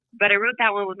But I wrote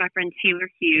that one with my friend Taylor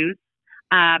Hughes.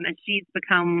 And she's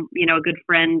become, a good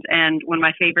friend and one of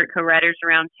my favorite co-writers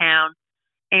around town.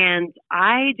 And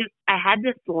I had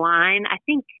this line, I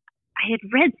think I had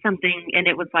read something and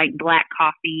it was like black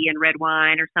coffee and red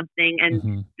wine or something.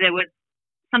 And there was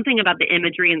something about the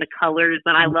imagery and the colors,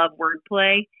 and I love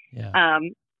wordplay. Yeah.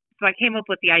 So I came up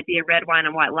with the idea red wine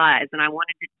and white lies, and I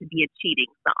wanted it to be a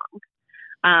cheating song.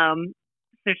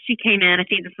 So she came in, I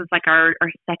think this was like our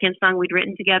second song we'd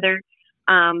written together.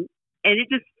 And it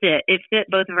just fit. It fit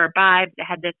both of our vibes. It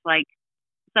had this like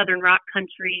Southern rock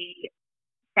country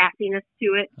sassiness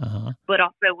to it, but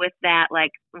also with that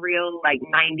like real like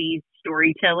 90s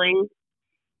storytelling.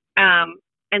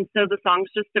 And so the song's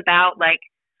just about like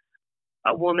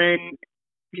a woman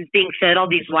just being fed all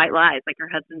these white lies, like her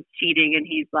husband's cheating and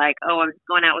he's like, oh, I'm just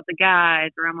going out with the guys,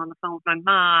 or I'm on the phone with my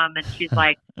mom, and she's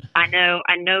like, I know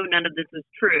none of this is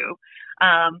true.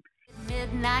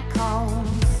 Midnight calls,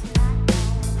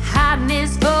 hiding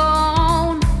his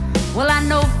phone. Well, I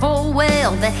know full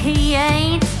well that he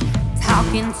ain't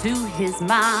talking to his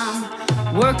mom,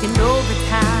 working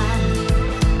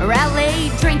overtime, or out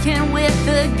late drinking with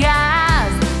the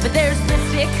guys. But there's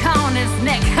lipstick on his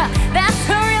neck. That's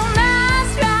a real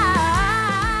nice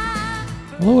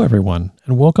ride. Hello, everyone,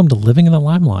 and welcome to Living in the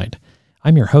Limelight.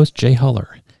 I'm your host, Jay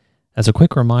Huller. As a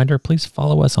quick reminder, please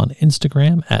follow us on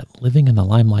Instagram at Living in the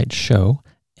Limelight Show,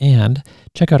 and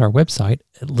check out our website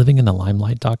at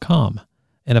livinginthelimelight.com.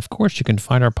 And of course, you can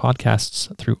find our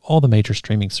podcasts through all the major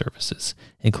streaming services,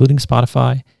 including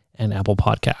Spotify and Apple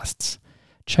Podcasts.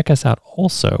 Check us out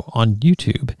also on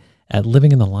YouTube at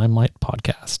Living in the Limelight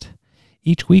Podcast.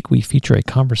 Each week, we feature a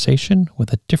conversation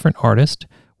with a different artist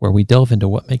where we delve into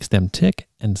what makes them tick,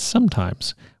 and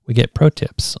sometimes we get pro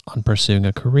tips on pursuing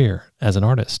a career as an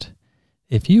artist.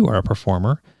 If you are a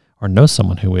performer or know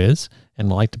someone who is and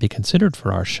would like to be considered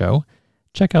for our show,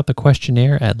 check out the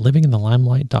questionnaire at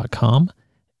livinginthelimelight.com,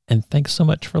 and thanks so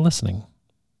much for listening.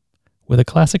 With a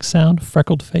classic sound,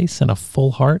 freckled face, and a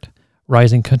full heart,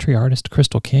 rising country artist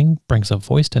Krystal King brings a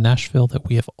voice to Nashville that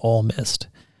we have all missed.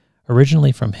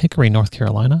 Originally from Hickory, North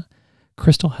Carolina,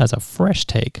 Krystal has a fresh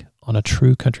take on a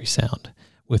true country sound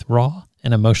with raw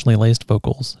and emotionally laced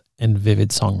vocals and vivid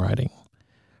songwriting.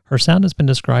 Her sound has been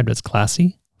described as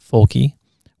classy, folky,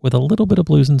 with a little bit of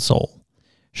blues and soul.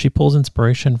 She pulls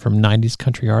inspiration from 90s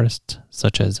country artists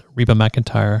such as Reba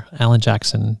McEntire, Alan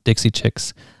Jackson, Dixie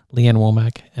Chicks, Ann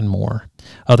Womack, and more.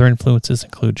 Other influences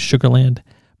include Sugarland,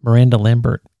 Miranda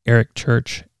Lambert, Eric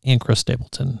Church, and Chris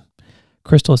Stapleton.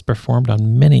 Krystal has performed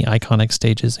on many iconic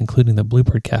stages, including the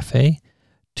Bluebird Cafe,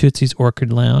 Tootsies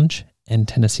Orchid Lounge, and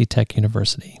Tennessee Tech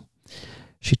University.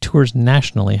 She tours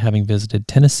nationally, having visited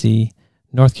Tennessee,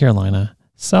 North Carolina,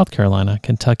 South Carolina,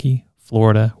 Kentucky,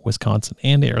 Florida, Wisconsin,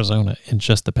 and Arizona in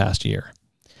just the past year.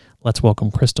 Let's welcome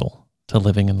Krystal to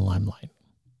Living in the Limelight.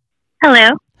 Hello.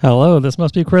 Hello, this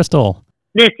must be Krystal.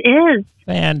 This is.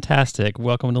 Fantastic.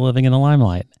 Welcome to Living in the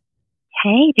Limelight.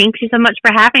 Hey, thank you so much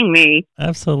for having me.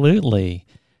 Absolutely.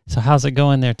 So how's it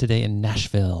going there today in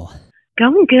Nashville?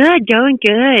 Going good.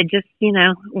 Just,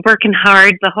 working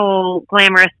hard, the whole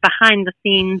glamorous behind the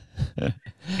scenes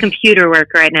computer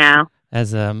work right now.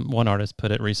 As one artist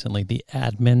put it recently, the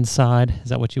admin side. Is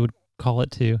that what you would call it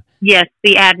too? Yes,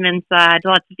 the admin side.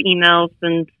 Lots of emails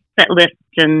and set lists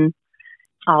and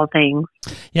all things.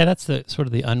 Yeah, that's the sort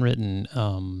of the unwritten,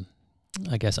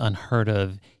 unheard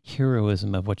of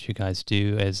heroism of what you guys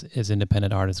do as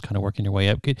independent artists, kind of working your way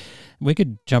up. We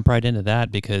could jump right into that,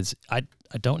 because I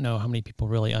don't know how many people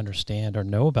really understand or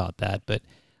know about that, but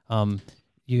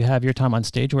you have your time on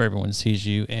stage where everyone sees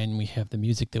you, and we have the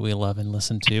music that we love and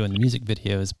listen to and the music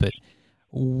videos, but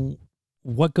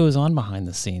what goes on behind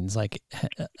the scenes? Like,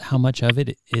 how much of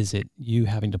it is it you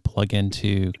having to plug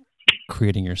into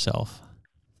creating yourself?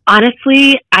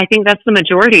 Honestly, I think that's the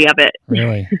majority of it.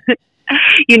 Really?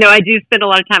 I do spend a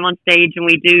lot of time on stage, and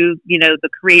we do, the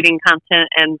creating content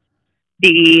and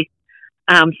the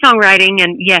songwriting.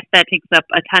 And yes, that takes up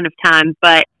a ton of time.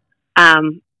 But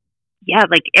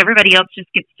like everybody else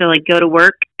just gets to like go to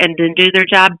work and then do their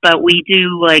job. But we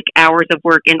do like hours of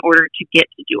work in order to get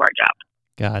to do our job.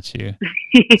 Got you.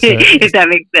 If that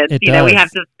makes sense. Does. We have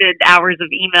to spend hours of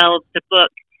emails to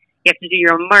book. You have to do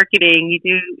your own marketing.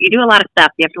 You do a lot of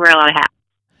stuff. You have to wear a lot of hats.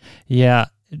 Yeah.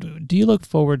 Do you look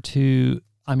forward to,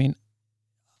 I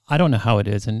don't know how it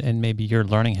is, and maybe you're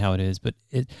learning how it is, but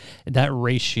that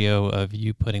ratio of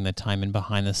you putting the time in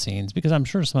behind the scenes, because I'm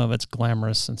sure some of it's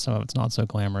glamorous and some of it's not so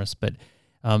glamorous, but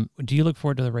do you look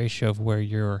forward to the ratio of where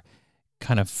you're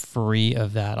kind of free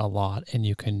of that a lot and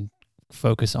you can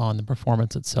focus on the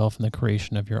performance itself and the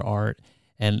creation of your art,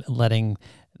 and letting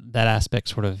that aspect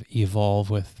sort of evolve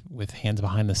with hands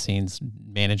behind the scenes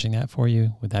managing that for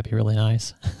you? Would that be really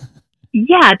nice?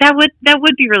 Yeah, that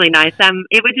would be really nice.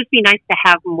 It would just be nice to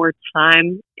have more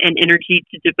time and energy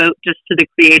to devote just to the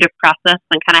creative process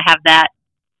and kind of have that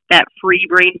free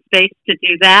brain space to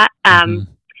do that.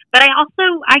 But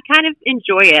I kind of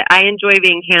enjoy it. I enjoy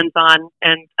being hands-on,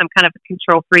 and I'm kind of a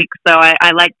control freak, so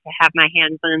I like to have my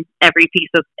hands on every piece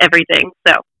of everything.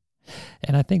 So,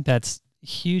 and I think that's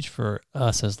huge for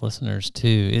us as listeners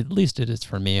too. At least it is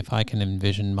for me. If I can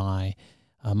envision my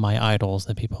idols,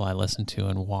 the people I listen to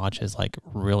and watch, as like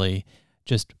really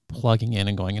just plugging in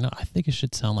and going, I think it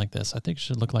should sound like this. I think it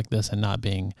should look like this, and not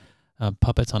being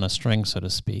puppets on a string, so to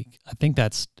speak. I think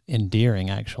that's endearing,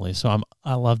 actually. So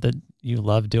I love that you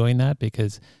love doing that,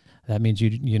 because that means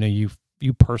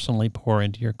you personally pour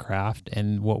into your craft,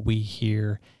 and what we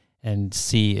hear and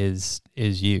see is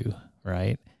you,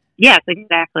 right? Yes,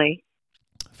 exactly.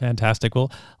 Fantastic.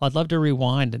 Well, I'd love to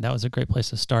rewind, and that was a great place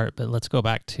to start, but let's go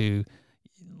back to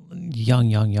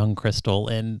young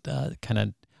Krystal, and kind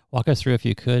of walk us through, if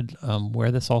you could,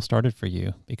 where this all started for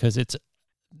you, because it's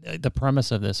the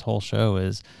premise of this whole show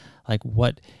is like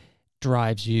what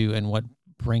drives you and what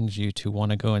brings you to want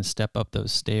to go and step up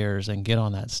those stairs and get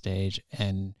on that stage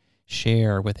and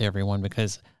share with everyone,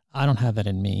 because I don't have that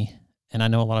in me. And I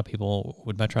know a lot of people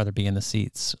would much rather be in the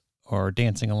seats or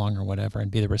dancing along or whatever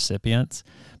and be the recipients,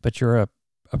 but you're a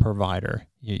provider.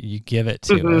 You give it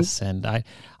to us. And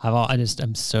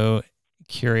I'm so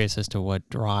curious as to what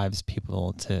drives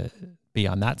people to be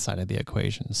on that side of the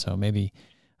equation. So maybe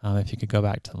if you could go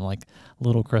back to like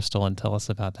little Krystal and tell us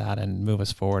about that and move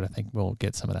us forward, I think we'll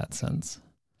get some of that sense.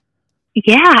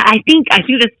 Yeah, I think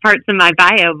this part's in my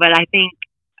bio, but I think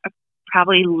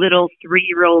probably little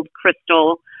 3-year-old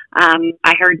Krystal.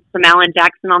 I heard some Alan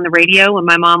Jackson on the radio when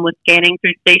my mom was scanning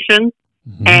through stations,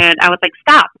 and I was like,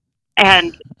 stop.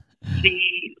 And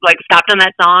she like stopped on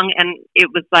that song, and it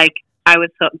was like, I was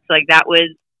hooked. Like, that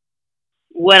was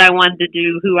what I wanted to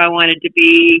do, who I wanted to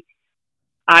be.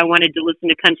 I wanted to listen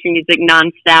to country music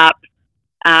nonstop.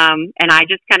 And I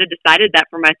just kind of decided that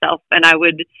for myself. And I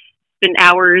would spend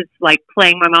hours like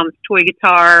playing my mom's toy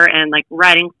guitar and like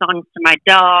writing songs to my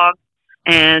dog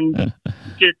and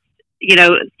just,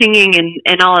 singing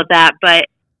and all of that. But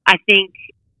I think,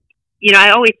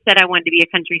 I always said I wanted to be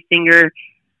a country singer.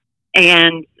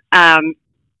 And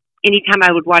anytime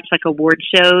I would watch like award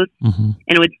shows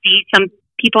and would see some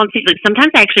people on stage, like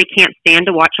sometimes I actually can't stand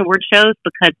to watch award shows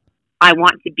because I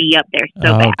want to be up there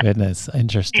so bad. Oh, goodness.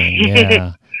 Interesting.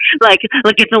 Yeah. like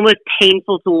it's almost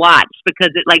painful to watch because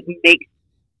it like makes,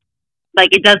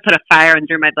 like it does put a fire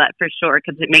under my butt for sure,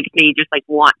 because it makes me just like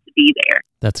want to be there.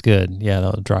 That's good. Yeah,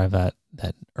 that'll drive that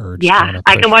urge. Yeah,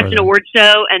 I can watch an award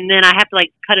show and then I have to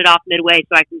like cut it off midway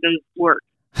so I can go work,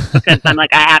 because I'm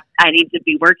like, I need to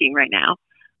be working right now.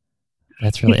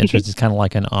 That's really interesting. It's kind of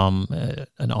like an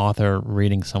author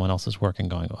reading someone else's work and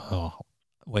going, oh,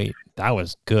 wait, that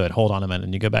was good. Hold on a minute.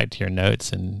 And you go back to your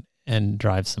notes and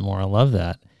drive some more. I love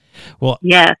that. Well,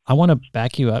 yeah, I want to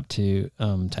back you up to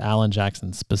Alan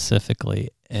Jackson specifically,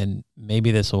 and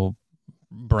maybe this will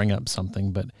bring up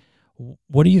something, but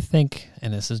what do you think,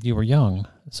 and this is, you were young,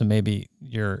 so maybe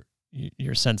your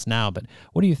sense now, but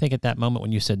what do you think at that moment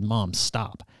when you said, Mom,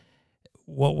 stop?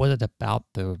 What was it about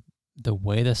the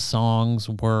way the songs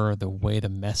were, the way the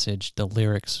message, the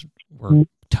lyrics were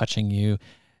touching you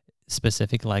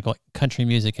specifically, like country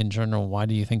music in general? Why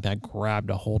do you think that grabbed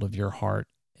a hold of your heart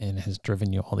and has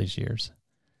driven you all these years?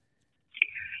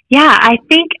 Yeah, I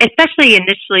think especially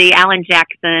initially Alan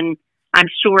Jackson, I'm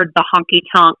sure the honky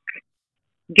tonk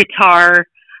guitar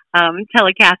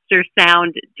Telecaster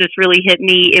sound just really hit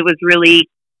me. It was really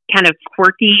kind of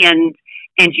quirky and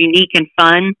unique and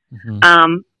fun,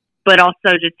 but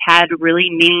also just had really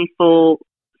meaningful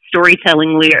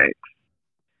storytelling lyrics.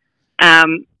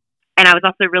 And I was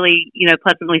also really,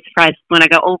 pleasantly surprised when I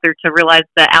got older to realize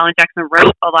that Alan Jackson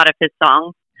wrote a lot of his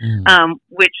songs,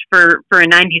 which for a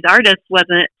 90s artist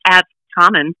wasn't as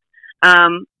common.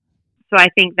 So I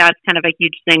think that's kind of a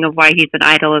huge thing of why he's an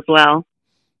idol as well.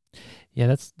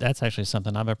 Yeah, that's actually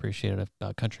something I've appreciated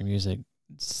about country music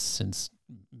since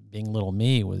being little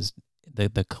me, was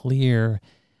the clear,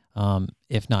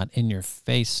 if not in your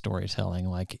face storytelling.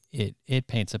 Like it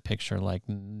paints a picture like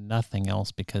nothing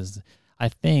else, because I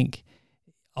think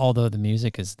although the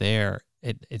music is there,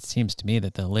 it seems to me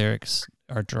that the lyrics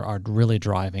are really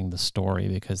driving the story,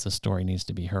 because the story needs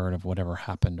to be heard of whatever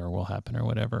happened or will happen or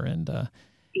whatever. And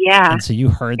and so you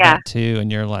heard that too,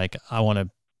 and you're like,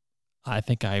 I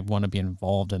think I want to be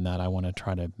involved in that. I want to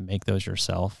try to make those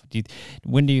yourself.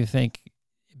 When do you think,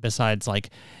 besides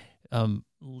like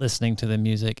listening to the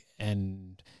music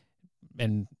and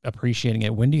and appreciating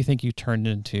it, when do you think you turned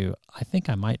into, I think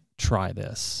I might try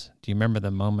this? Do you remember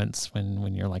the moments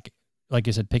when you're like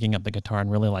you said, picking up the guitar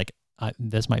and really like,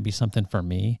 this might be something for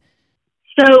me?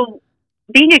 So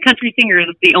being a country singer is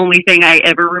the only thing I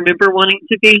ever remember wanting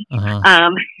to be.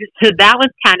 So that was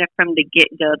kind of from the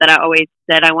get-go that I always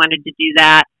said I wanted to do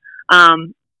that.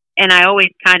 And I always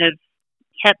kind of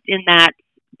kept in that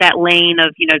lane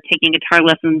of, taking guitar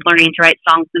lessons, learning to write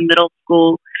songs in middle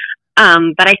school.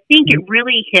 But I think it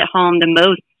really hit home the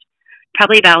most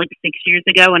probably about like 6 years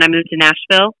ago when I moved to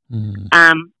Nashville.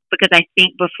 Because I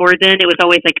think before then it was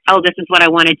always like, oh, this is what I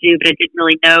want to do, but I didn't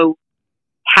really know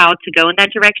how to go in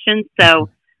that direction. So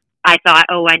I thought,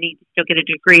 oh, I need to still get a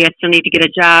degree. I still need to get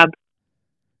a job.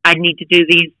 I need to do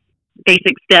these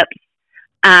basic steps.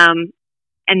 And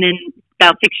then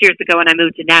about 6 years ago when I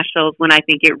moved to Nashville is when I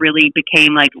think it really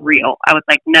became like real. I was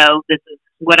like, no, this is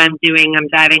what I'm doing. I'm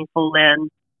diving full in.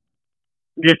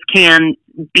 This can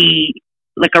be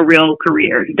like a real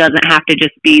career. It doesn't have to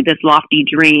just be this lofty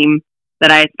dream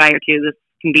that I aspire to. This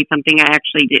can be something I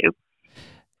actually do.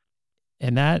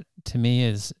 And that to me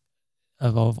is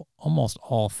of almost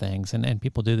all things. And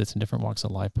people do this in different walks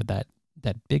of life, but that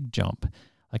big jump,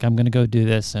 like I'm going to go do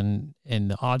this and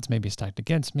the odds may be stacked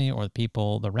against me, or the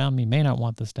people around me may not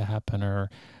want this to happen,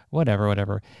 or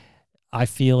whatever. I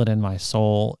feel it in my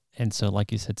soul. And so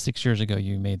like you said, 6 years ago,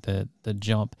 you made the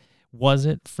jump. Was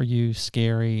it for you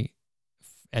scary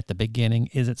at the beginning?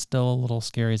 Is it still a little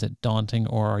scary? Is it daunting?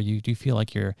 Or do you feel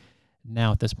like you're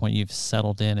now at this point, you've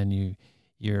settled in and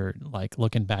you're like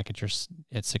looking back at 6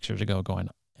 years ago going,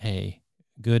 hey,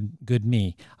 good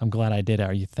me. I'm glad I did it.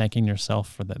 Are you thanking yourself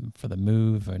for the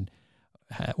move? And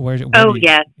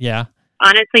yes. Yeah.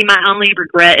 Honestly, my only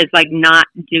regret is like not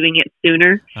doing it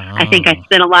sooner. I think I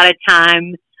spent a lot of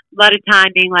time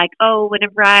being like, oh,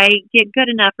 whenever I get good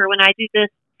enough or when I do this,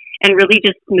 and really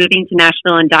just moving to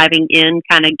Nashville and diving in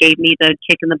kind of gave me the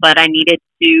kick in the butt I needed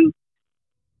to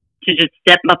just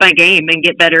step up my game and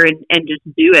get better and just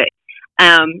do it.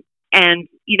 And,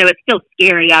 it's still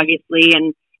scary, obviously.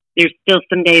 And there's still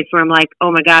some days where I'm like,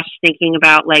 oh my gosh, thinking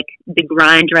about like the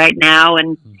grind right now.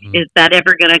 And is that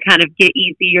ever going to kind of get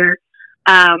easier?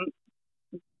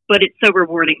 But it's so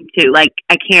rewarding too. Like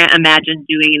I can't imagine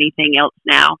doing anything else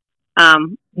now.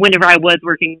 Whenever I was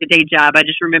working the day job, I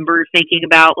just remember thinking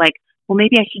about like, well,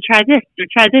 maybe I should try this or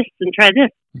try this and try this.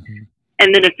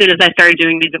 And then as soon as I started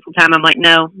doing music full time, I'm like,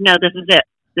 no, this is it.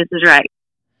 This is right.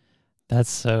 That's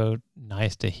so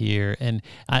nice to hear. And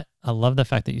I love the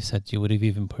fact that you said you would have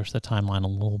even pushed the timeline a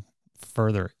little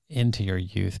further into your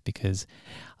youth, because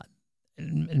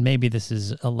maybe this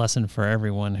is a lesson for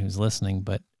everyone who's listening,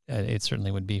 but it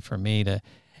certainly would be for me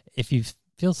if you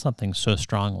feel something so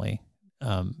strongly,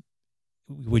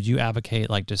 would you advocate,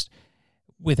 like, just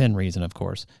within reason, of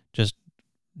course, just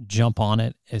jump on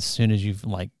it as soon as you've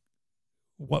like,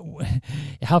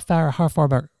 how far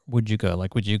back would you go?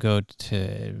 Like, would you go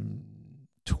to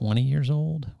 20 years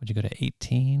old? Would you go to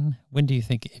 18? When do you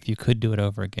think, if you could do it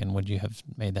over again, would you have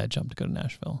made that jump to go to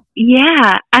Nashville?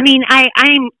 Yeah. I mean, I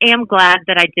am glad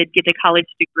that I did get a college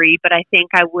degree, but I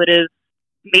think I would have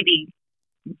maybe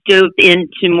dove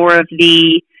into more of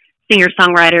the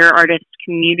singer-songwriter artist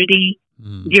community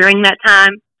during that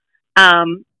time,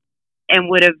 and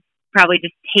would have probably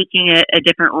just taken a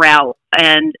different route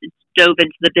and dove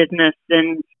into the business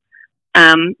and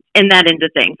that into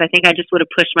things. I think I just would have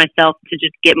pushed myself to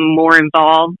just get more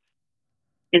involved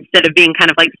instead of being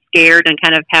kind of like scared and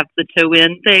kind of have the toe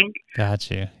in thing. Got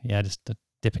you. Yeah, just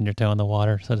dipping your toe in the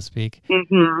water, so to speak.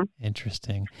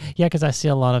 Interesting. Yeah, because I see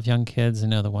a lot of young kids,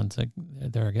 the ones that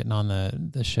they're getting on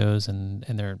the shows and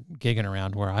they're gigging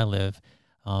around where I live,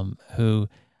 who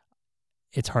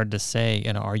it's hard to say,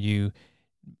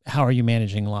 how are you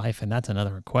managing life? And that's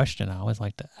another question I always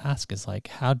like to ask is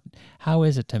like, how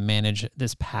is it to manage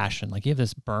this passion? Like, you have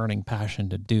this burning passion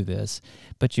to do this,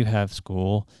 but you have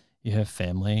school, you have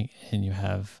family, and you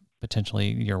have potentially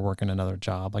you're working another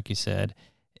job, like you said.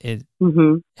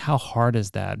 How hard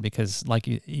is that? Because like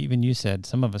even you said,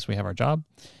 some of us, we have our job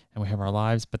and we have our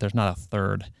lives, but there's not a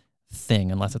third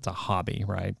thing unless it's a hobby,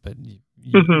 right? But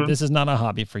this is not a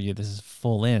hobby for you. This is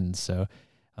full in. So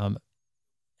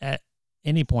at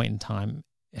any point in time,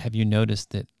 have you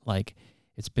noticed that like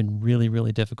it's been really,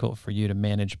 really difficult for you to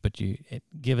manage, but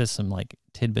give us some like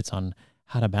tidbits on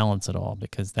how to balance it all,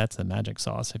 because that's the magic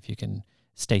sauce. If you can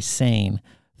stay sane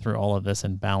through all of this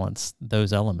and balance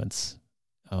those elements,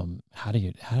 how do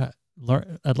you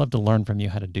learn? I'd love to learn from you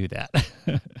how to do that.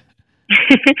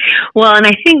 Well, and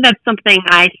I think that's something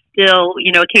I still,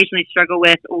 occasionally struggle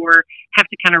with or have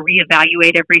to kind of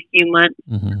reevaluate every few months.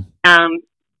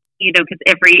 Because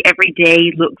every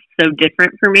day looks so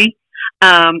different for me.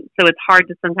 So it's hard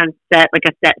to sometimes set like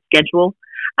a set schedule.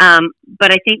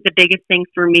 But I think the biggest thing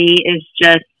for me is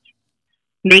just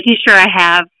making sure I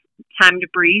have time to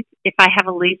breathe. If I have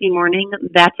a lazy morning,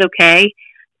 that's okay.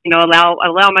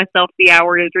 Allow myself the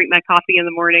hour to drink my coffee in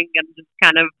the morning and just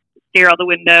kind of stare out the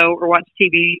window or watch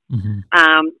TV. Mm-hmm.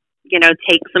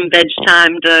 Take some veg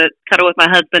time to cuddle with my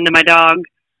husband and my dog.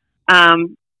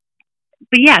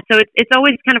 But yeah, so it's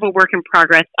always kind of a work in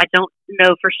progress. I don't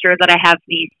know for sure that I have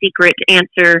the secret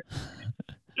answer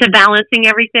to balancing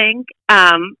everything.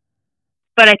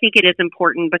 But I think it is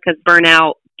important because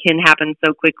burnout can happen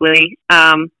so quickly.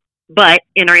 But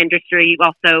in our industry, you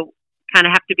also kind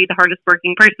of have to be the hardest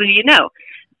working person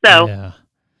So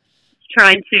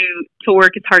trying to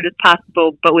work as hard as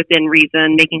possible, but within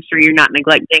reason, making sure you're not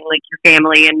neglecting like your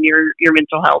family and your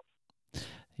mental health.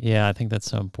 Yeah, I think that's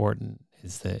so important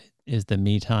is the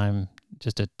me time,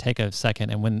 just to take a second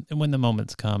and when the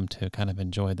moments come to kind of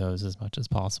enjoy those as much as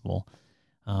possible.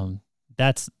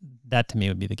 That to me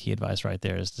would be the key advice right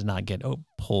there, is to not get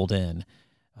pulled in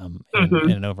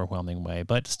an overwhelming way,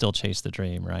 but still chase the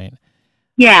dream, right?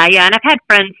 Yeah. And I've had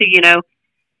friends who,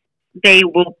 they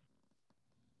will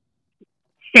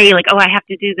say like, oh, I have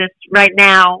to do this right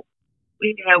now,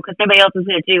 because somebody else is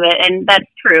going to do it. And that's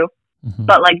true. Mm-hmm.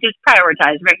 But like, just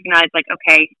prioritize, recognize like,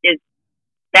 okay, is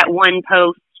that one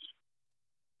post,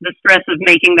 the stress of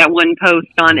making that one post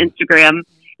on Instagram,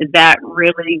 is that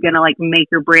really going to like make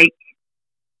or break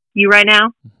you right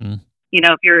now? Mm-hmm.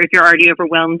 If you're already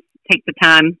overwhelmed, take the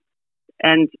time,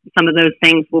 and some of those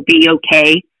things will be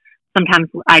okay. Sometimes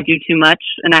I do too much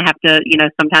and I have to,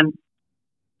 sometimes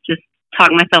just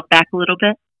talk myself back a little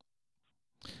bit.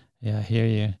 Yeah, I hear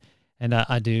you. And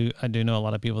I do know a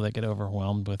lot of people that get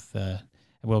overwhelmed with,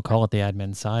 we'll call it the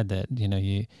admin side, that,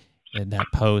 that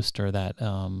post or that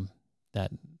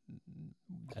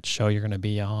show you're going to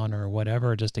be on or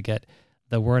whatever, just to get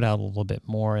the word out a little bit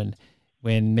more. And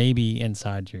when maybe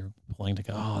inside you're pulling to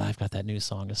go, oh, I've got that new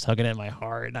song, it's tugging at my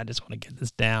heart and I just want to get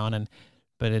this down.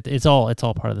 But it's all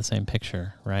part of the same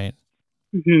picture, right?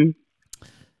 Mm-hmm.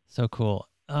 So cool.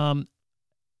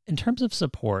 In terms of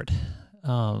support,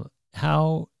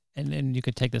 how, and you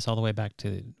could take this all the way back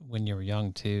to when you were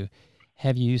young too,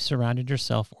 have you surrounded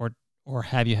yourself or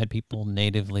have you had people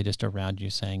natively just around you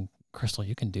saying, Krystal,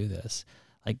 you can do this,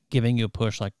 like giving you a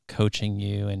push, like coaching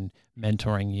you and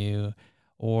mentoring you?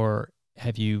 Or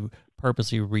have you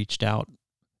purposely reached out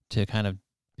to kind of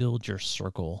build your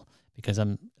circle? Because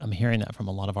I'm hearing that from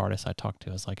a lot of artists I talk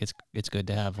to. It's like it's good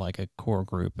to have like a core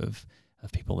group of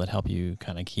people that help you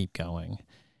kind of keep going.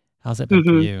 How's that been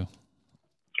for you?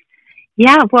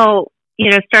 Yeah, well,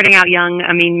 starting out young,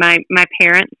 I mean, my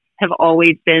parents have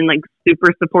always been like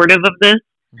super supportive of this.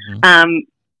 Mm-hmm.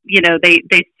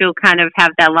 They still kind of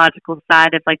have that logical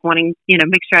side of like wanting,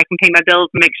 make sure I can pay my bills,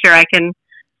 make sure I can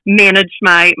manage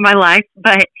my life.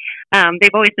 But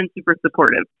they've always been super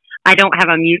supportive. I don't have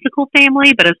a musical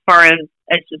family, but as far as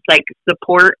just like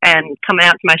support and coming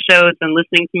out to my shows and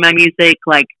listening to my music,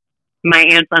 like my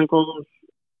aunts, uncles,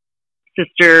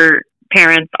 sister,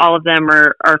 parents, all of them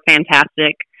are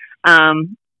fantastic.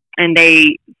 And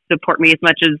they support me as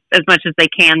much as they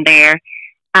can there.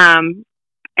 And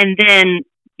then,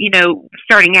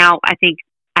 starting out, I think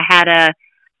I had a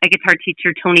guitar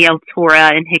teacher, Tony El Tora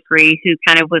in Hickory, who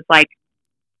kind of was like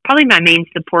probably my main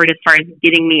support as far as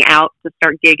getting me out to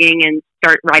start gigging and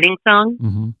start writing songs.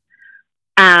 Mm-hmm.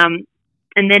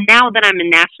 And then now that I'm in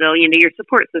Nashville, your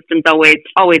support system's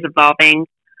always evolving.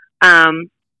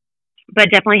 But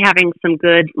definitely having some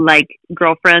good like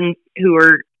girlfriends who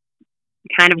are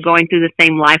kind of going through the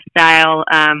same lifestyle.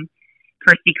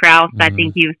 Kirsty Krause, I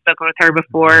think you've spoken with her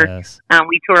before. Yes.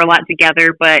 We tour a lot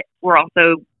together, but we're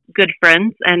also good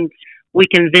friends and we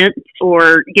can vent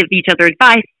or give each other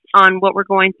advice on what we're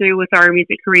going through with our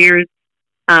music careers.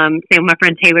 Same with my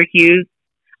friend Taylor Hughes.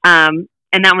 And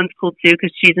that one's cool too,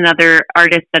 because she's another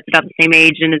artist that's about the same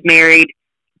age and is married.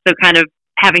 So kind of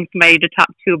having somebody to talk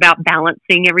to about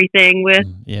balancing everything with.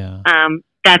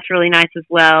 That's really nice as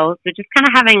well. So just kind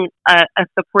of having a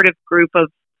supportive group of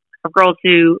girls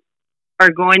who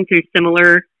are going through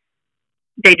similar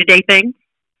day-to-day things.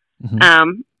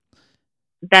 Mm-hmm.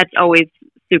 That's always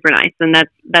super nice. And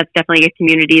that's definitely a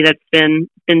community that's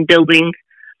been building.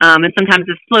 And sometimes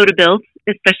it's slow to build,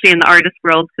 especially in the artist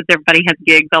world, because everybody has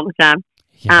gigs all the time.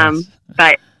 Yes.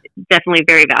 But definitely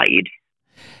very valued.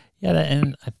 Yeah,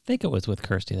 and I think it was with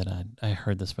Kirsty that I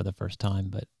heard this for the first time,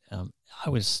 but I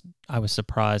was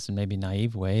surprised in maybe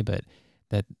naive way, but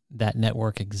that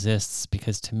network exists,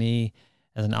 because to me,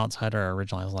 as an outsider,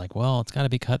 originally I was like, well, it's got to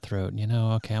be cutthroat,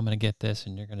 okay, I'm going to get this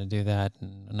and you're going to do that,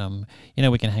 and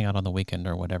we can hang out on the weekend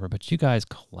or whatever, but you guys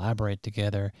collaborate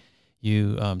together.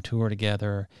 you tour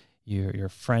together, you're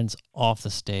friends off the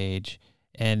stage,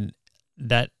 and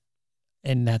that's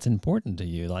important to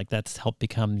you. Like, that's helped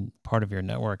become part of your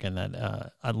network, and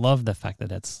that I love the fact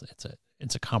that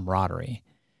it's a camaraderie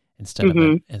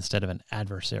instead of an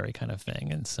adversary kind of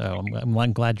thing. And so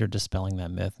I'm glad you're dispelling that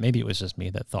myth. Maybe it was just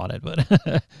me that thought it, but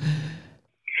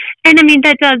and I mean,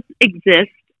 that does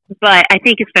exist, but I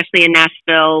think especially in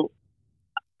Nashville,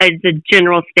 as a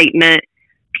general statement,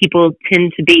 people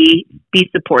tend to be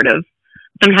supportive.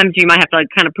 Sometimes you might have to like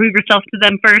kind of prove yourself to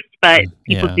them first, but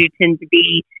people do tend to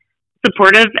be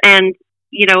supportive. And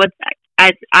you know,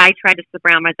 as I try to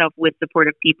surround myself with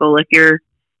supportive people.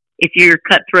 If you're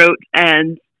cutthroat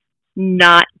and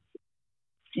not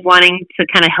wanting to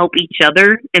kind of help each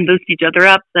other and boost each other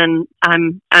up, then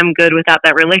I'm good without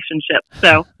that relationship.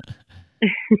 So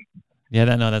yeah,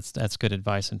 that's good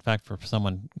advice. In fact, for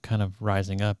someone kind of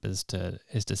rising up is to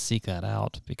seek that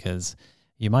out, because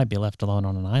you might be left alone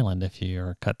on an island if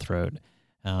you're cutthroat.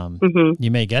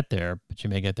 You may get there, but you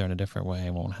may get there in a different way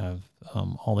and won't have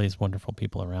all these wonderful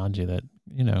people around you that,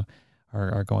 you know,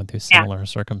 are going through similar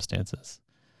circumstances.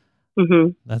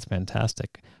 That's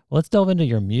fantastic. Well, let's delve into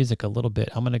your music a little bit.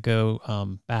 I'm going to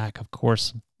go back. Of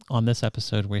course, on this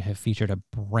episode, we have featured a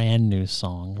brand new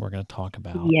song we're going to talk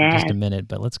about in just a minute,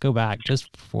 but let's go back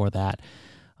just before that.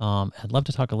 I'd love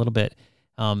to talk a little bit,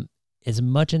 as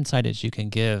much insight as you can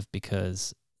give,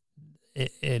 because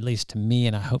at least to me,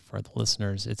 and I hope for the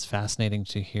listeners, it's fascinating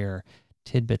to hear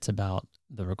tidbits about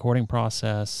the recording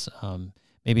process,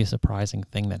 maybe a surprising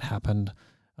thing that happened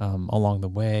along the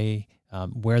way,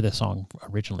 where the song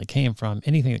originally came from,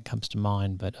 anything that comes to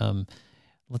mind. But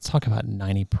let's talk about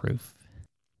 90 Proof.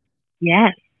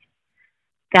 Yes.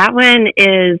 That one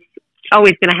is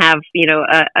always going to have, you know,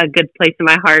 a good place in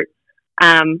my heart.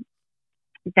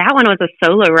 That one was a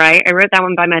solo, right? I wrote that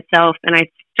one by myself, and I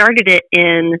started it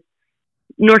in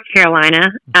North Carolina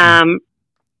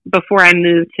before I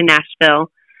moved to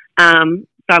Nashville. So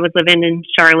I was living in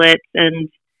Charlotte and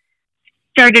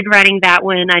started writing that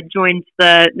one. I joined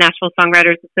the Nashville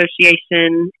Songwriters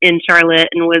Association in Charlotte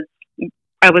and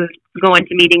I was going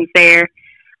to meetings there.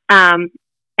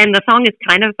 And the song is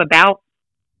kind of about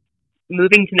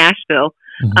moving to Nashville.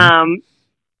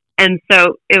 And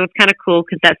so it was kind of cool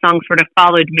because that song sort of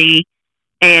followed me.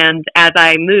 And as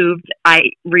I moved, I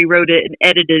rewrote it and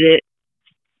edited it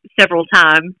several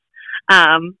times.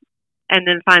 And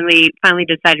then finally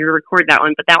decided to record that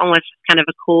one. But that one was just kind of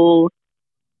a cool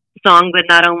song. But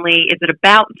not only is it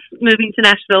about moving to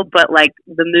Nashville, but like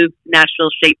the move to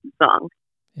Nashville shaped the song.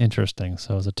 Interesting.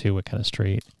 So it was a two-way kind of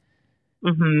street.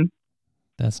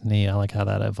 That's neat. I like how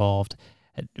that evolved.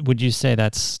 Would you say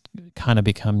that's kind of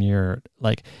become your,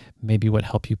 like, maybe what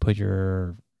helped you put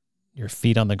your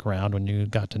feet on the ground when you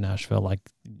got to Nashville, like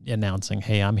announcing,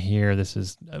 hey, I'm here,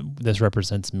 this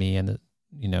represents me, and,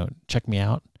 you know, check me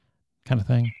out kind of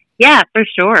thing? Yeah, for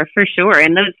sure.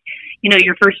 And those, you know,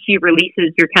 your first few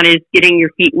releases, you're kind of getting your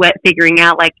feet wet, figuring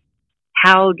out, like,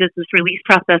 how does this release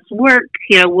process work?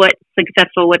 You know, what's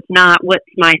successful, what's not, what's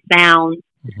my sound?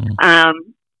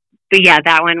 But yeah,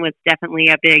 that one was definitely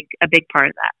a big part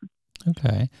of that.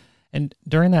 Okay. And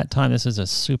during that time, this is a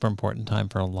super important time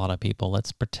for a lot of people.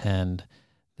 Let's pretend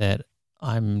that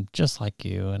I'm just like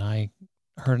you, and I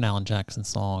heard an Alan Jackson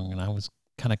song, and I was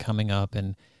kind of coming up,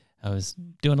 and I was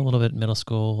doing a little bit in middle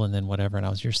school and then whatever, and I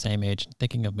was your same age,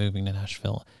 thinking of moving to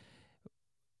Nashville.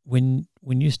 When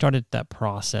you started that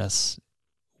process,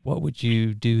 what would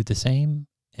you do the same,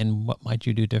 and what might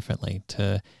you do differently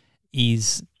to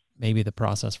ease maybe the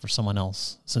process for someone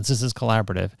else, since this is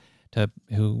collaborative, to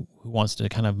who wants to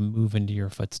kind of move into your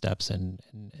footsteps and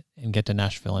get to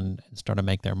Nashville and start to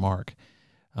make their mark?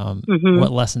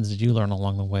 What lessons did you learn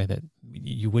along the way that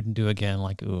you wouldn't do again?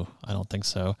 Like, ooh, I don't think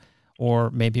so.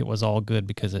 Or maybe it was all good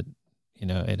because it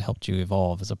helped you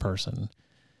evolve as a person.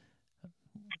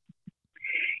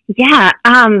 Yeah.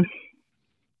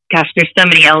 Gosh, there's so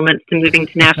many elements to moving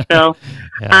to Nashville.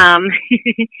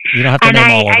 You don't have to name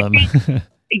all of them. Think,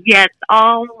 yes,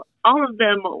 all of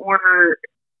them were,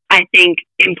 I think,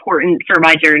 important for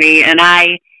my journey. And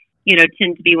I, you know,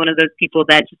 tend to be one of those people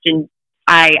that just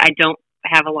I don't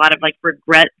have a lot of like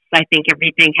regrets. I think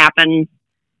everything happens,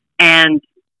 and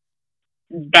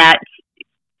that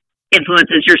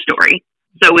influences your story.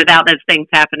 So without those things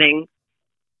happening,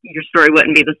 your story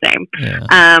wouldn't be the same.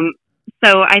 Yeah.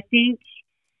 So I think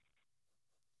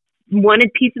one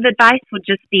piece of advice would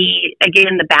just be,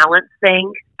 again, the balance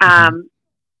thing.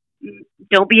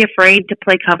 Don't be afraid to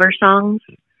play cover songs.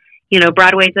 You know,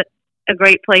 Broadway's a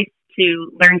great place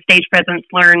to learn stage presence,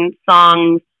 learn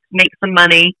songs, make some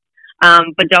money.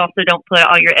 But also don't put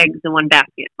all your eggs in one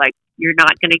basket. Like, you're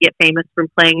not going to get famous from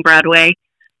playing Broadway.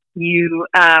 You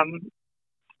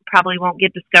probably won't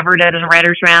get discovered at a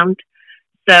writer's round.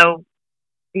 So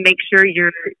make sure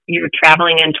you're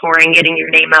traveling and touring, getting your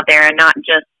name out there, and not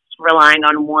just relying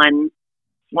on one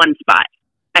spot.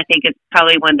 I think it's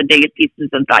probably one of the biggest pieces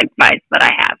of advice that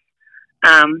I have.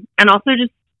 And also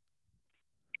just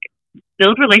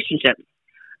build relationships.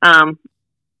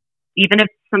 Even if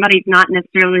somebody's not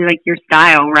necessarily like your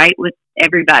style, write with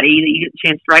everybody that you get a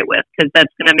chance to write with, because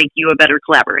that's going to make you a better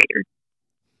collaborator.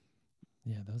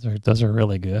 Yeah, those are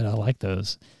really good. I like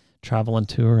those. Travel and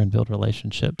tour and build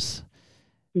relationships.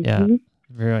 Mm-hmm. Yeah,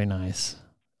 very nice.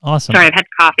 Awesome. Sorry, I've had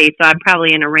coffee, so I'm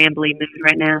probably in a rambly mood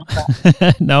right now.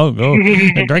 No, go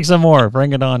drink some more.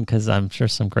 Bring it on, because I'm sure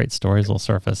some great stories will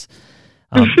surface.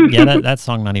 That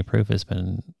song 90 Proof has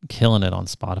been killing it on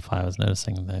Spotify. I was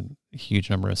noticing the huge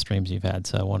number of streams you've had,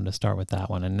 so I wanted to start with that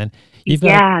one. And then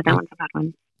that one's a bad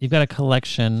one. You've got a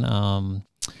collection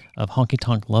of honky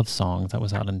tonk love songs that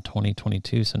was out in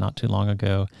 2022, so not too long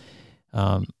ago.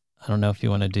 I don't know if you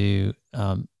want to do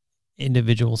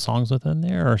individual songs within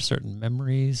there or certain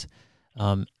memories.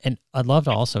 And I'd love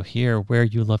to also hear where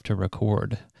you love to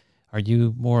record. Are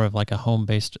you more of like a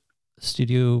home-based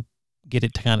studio, get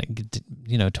it to kind of get to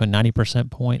a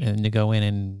 90% point and then to go in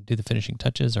and do the finishing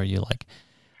touches? Or are you like,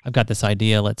 I've got this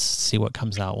idea, let's see what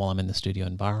comes out while I'm in the studio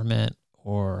environment?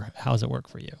 Or how does it work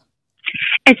for you?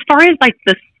 As far as like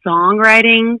the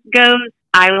songwriting goes,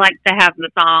 I like to have the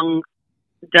song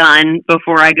done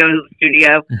before I go to the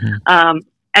studio. Mm-hmm.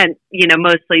 And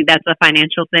mostly that's a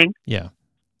financial thing. Yeah.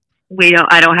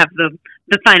 I don't have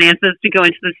the finances to go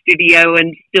into the studio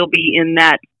and still be in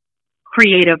that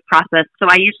creative process. So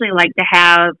I usually like to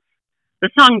have the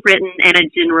song written and a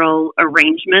general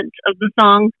arrangement of the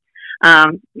song.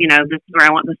 This is where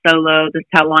I want the solo. This is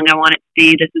how long I want it to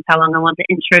be. This is how long I want the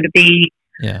intro to be.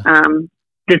 Yeah.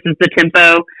 This is the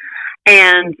tempo.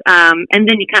 And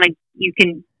then you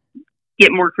can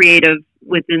get more creative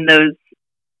within those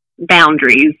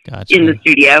boundaries. Gotcha. In the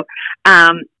studio.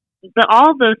 But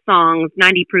all those songs,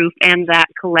 90 Proof and that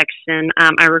collection,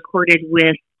 I recorded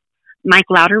with Mike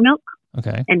Loudermilk.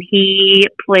 Okay. And he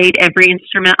played every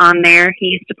instrument on there. He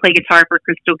used to play guitar for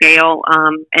Crystal Gale.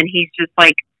 And he's just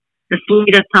like the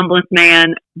sweetest, humblest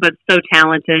man, but so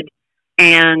talented.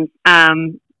 And,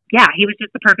 he was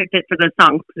just the perfect fit for those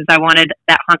songs because I wanted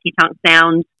that honky tonk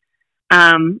sound.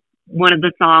 One of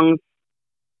the songs,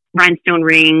 Rhinestone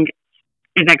Ring,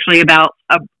 is actually about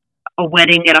a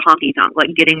wedding at a honky tonk, like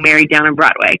getting married down on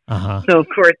Broadway. Uh-huh. So of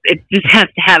course it just has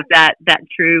to have that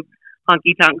true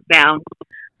honky tonk sound.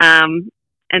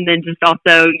 And then just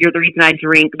also You're the Reason I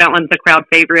Drink. That one's a crowd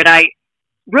favorite. I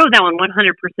wrote that one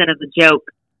 100% of the joke.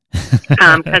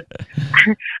 Because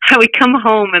I would come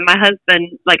home and my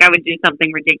husband, like I would do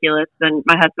something ridiculous and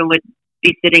my husband would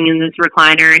be sitting in this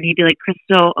recliner and he'd be like,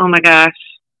 Krystal, oh my gosh,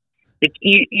 like,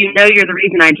 you know you're the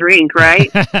reason I drink,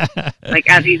 right? Like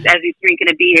as he's drinking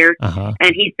a beer. Uh-huh.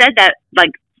 And he said that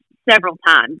like several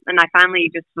times. And I finally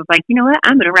just was like, you know what?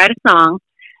 I'm going to write a song.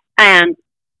 And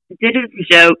did it as a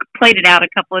joke, played it out a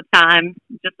couple of times,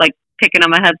 just like picking on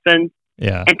my husband.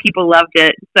 Yeah. And people loved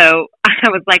it. So I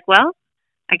was like, well,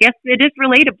 I guess it is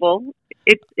relatable.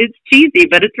 It's cheesy,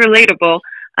 but it's relatable.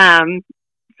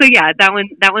 So yeah, that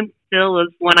one still is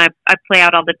one I play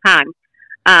out all the time.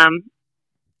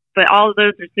 But all of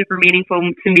those are super meaningful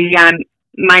to me.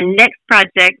 My next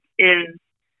project is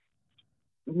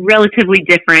relatively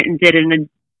different and did in a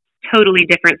totally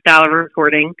different style of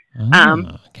recording.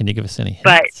 Can you give us any hints?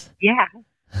 But yeah.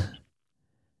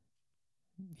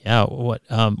 Yeah.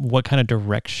 What kind of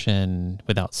direction,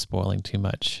 without spoiling too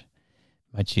much,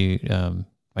 might you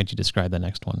describe the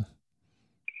next one?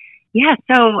 Yeah.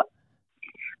 So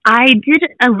I did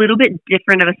a little bit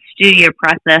different of a studio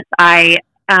process. I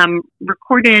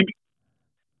recorded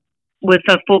with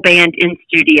a full band in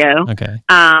studio. Okay.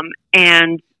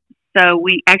 And so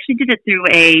we actually did it through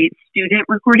a student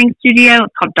recording studio.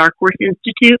 It's called Dark Horse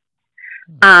Institute.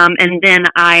 And then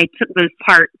I took those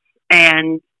parts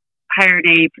and hired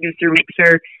a producer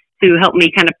mixer to help me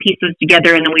kind of piece those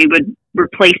together. And then we would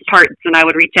replace parts and I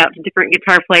would reach out to different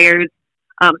guitar players.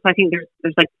 So I think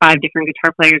there's like 5 different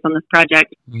guitar players on this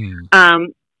project.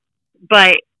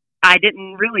 But I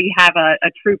didn't really have a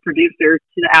true producer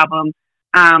to the album.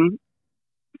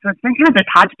 So it's been kind of this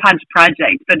hodgepodge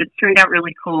project, but it's turned out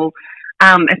really cool.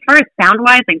 As far as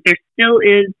sound-wise, like there still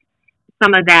is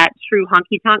some of that true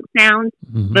honky-tonk sound,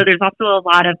 but there's also a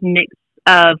lot of mix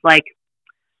of like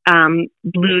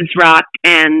blues rock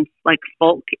and like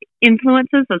folk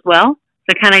influences as well.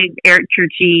 So kind of Eric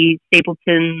Churchy,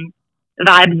 Stapleton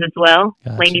vibes as well.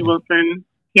 Gotcha. Lainey Wilson.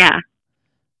 Yeah.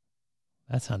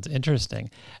 That sounds interesting.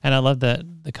 And I love the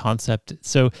concept.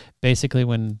 So basically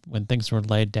when things were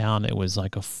laid down, it was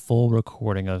like a full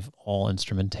recording of all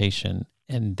instrumentation.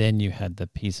 And then you had the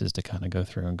pieces to kind of go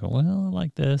through and go, well, I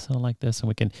like this, I like this. And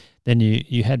we can, then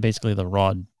you had basically the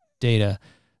raw data,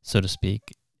 so to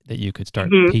speak, that you could start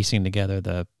piecing together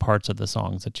the parts of the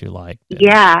songs that you liked.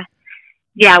 Yeah.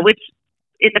 Yeah. Which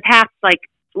in the past, like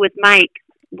with Mike,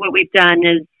 what we've done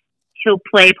is he'll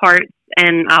play parts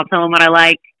and I'll tell him what I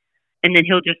like. And then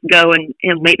he'll just go and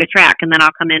he'll make the track, and then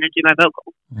I'll come in and do my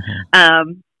vocals.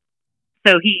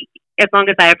 So as long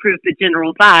as I approve the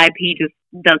general vibe, he just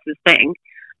does his thing.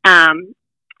 And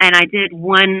I did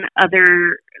one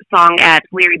other song at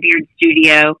Larry Beard's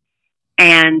studio,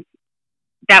 and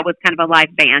that was kind of a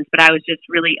live band, but I was just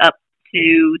really up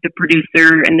to the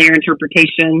producer and their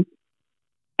interpretation.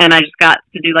 And I just got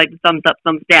to do like the thumbs up,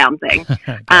 thumbs down thing.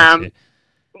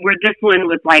 Where this one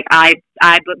was like, I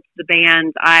booked the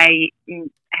band. I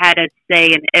had a say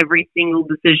in every single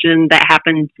decision that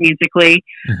happened musically.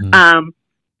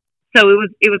 So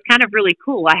it was kind of really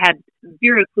cool. I had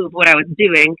zero clue of what I was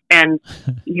doing, and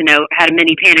had a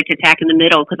mini panic attack in the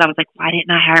middle because I was like, why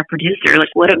didn't I hire a producer?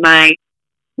 Like, what am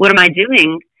I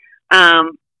doing?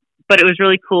 But it was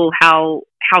really cool how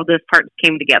those parts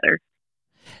came together.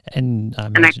 And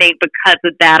I think because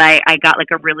of that, I got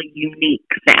like a really unique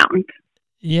sound.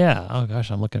 Yeah. Oh gosh,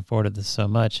 I'm looking forward to this so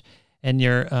much. And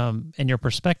your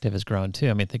perspective has grown too.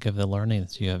 I mean, think of the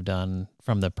learnings you have done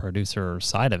from the producer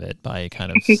side of it by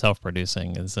kind of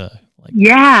self-producing like.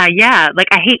 Yeah. Like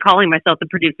I hate calling myself the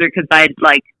producer because I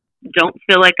like don't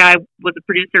feel like I was a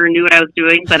producer and knew what I was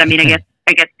doing. But I mean, I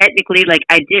guess technically, like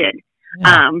I did.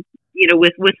 Yeah.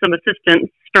 With some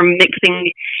assistance from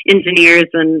mixing engineers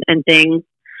and things,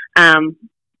 and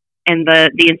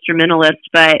the instrumentalist.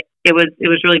 But it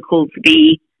was really cool to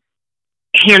be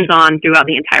hands-on throughout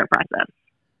the entire process.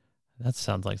 That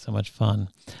sounds like so much fun.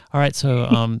 All right,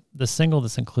 so the single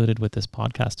that's included with this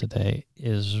podcast today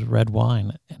is Red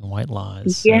Wine and White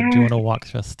Lies. Yeah. So do you want to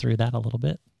walk us through that a little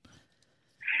bit?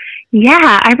 Yeah,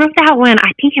 I wrote that one,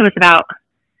 I think it was about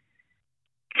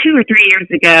 2 or 3 years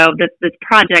ago. This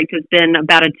project has been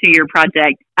about a 2-year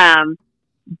project.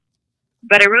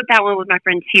 But I wrote that one with my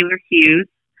friend Taylor Hughes.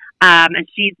 And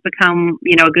she's become,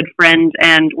 a good friend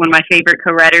and one of my favorite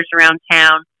co-writers around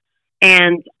town.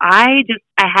 And I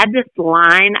had this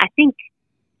line, I think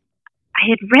I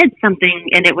had read something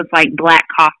and it was like black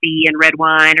coffee and red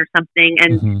wine or something.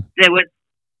 And there was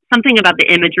something about the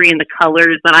imagery and the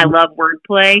colors, and I love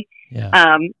wordplay.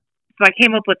 Yeah. So I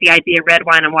came up with the idea Red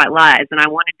Wine and White Lies, and I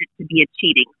wanted it to be a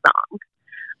cheating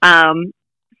song.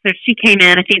 So she came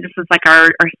in, I think this was like our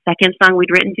second song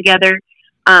we'd written together.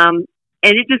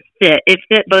 And it just fit. It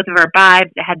fit both of our vibes.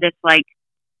 It had this like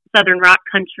Southern rock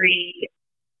country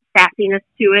sassiness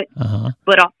to it,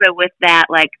 but also with that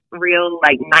like real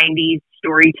like 90s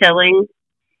storytelling.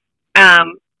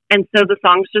 And so the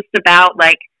song's just about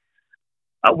like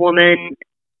a woman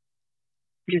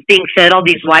just being fed all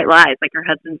these white lies. Like her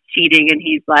husband's cheating and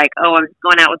he's like, oh, I'm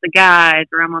going out with the guys,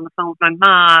 or I'm on the phone with my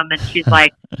mom. And she's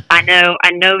like, I know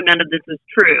none of this is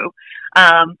true.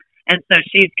 And so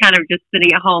she's kind of just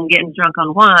sitting at home getting drunk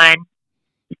on wine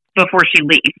before she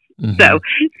leaves. So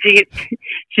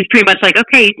she's pretty much like,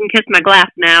 okay, you can kiss my glass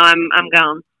now. I'm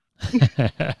gone.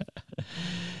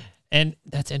 And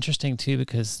that's interesting too,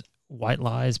 because white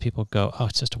lies, people go, oh,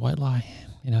 it's just a white lie.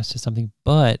 It's just something.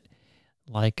 But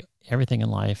like everything in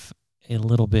life, a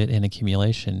little bit in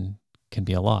accumulation can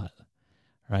be a lot,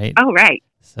 right? Oh, right.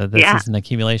 So this is an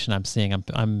accumulation I'm seeing.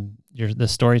 The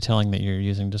storytelling that you're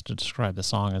using just to describe the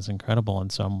song is incredible.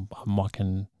 And so I'm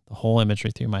walking the whole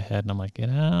imagery through my head, and I'm like,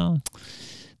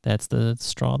 that's the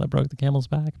straw that broke the camel's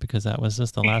back, because that was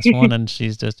just the last one, and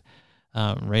she's just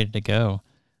ready to go.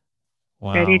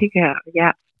 Wow. Ready to go.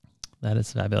 Yeah. That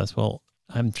is fabulous. Well,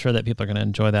 I'm sure that people are going to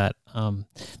enjoy that.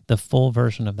 The full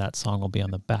version of that song will be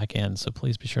on the back end, so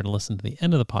please be sure to listen to the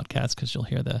end of the podcast, because you'll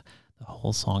hear the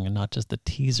whole song and not just the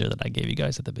teaser that I gave you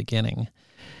guys at the beginning.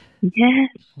 Yes.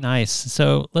 Nice.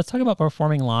 So let's talk about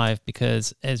performing live,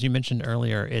 because as you mentioned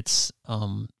earlier, it's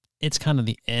kind of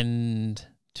the end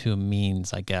to a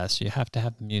means, I guess. You have to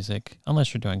have the music,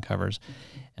 unless you're doing covers,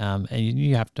 and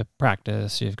you have to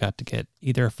practice. You've got to get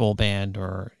either a full band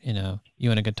or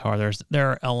you and a guitar. There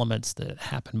are elements that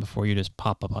happen before you just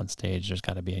pop up on stage. There's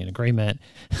got to be an agreement.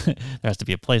 There has to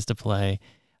be a place to play.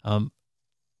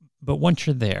 But once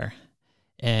you're there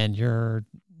and you're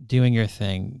doing your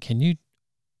thing, can you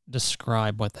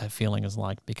describe what that feeling is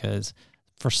like? Because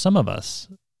for some of us,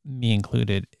 me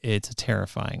included, it's a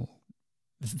terrifying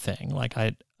thing. Like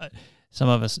some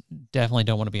of us definitely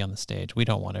don't want to be on the stage. We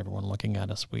don't want everyone looking at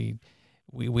us. We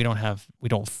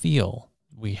don't feel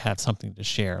we have something to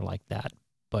share like that,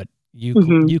 but you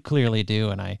Mm-hmm. you clearly do,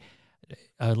 and I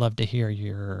would love to hear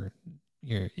your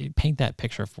you paint that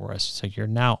picture for us. So you're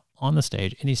now on the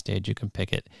stage, any stage you can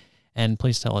pick it, and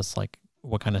please tell us like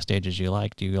what kind of stages you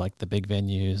like. Do you like the big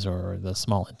venues or the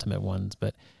small intimate ones?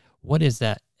 But what is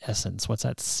that essence? What's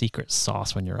that secret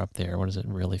sauce when you're up there? What does it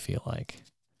really feel like?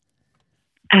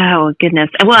 Oh goodness.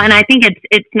 Well, and I think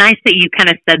it's nice that you kind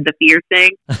of said the fear thing.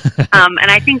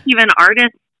 And I think even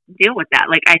artists deal with that.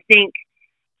 Like, I think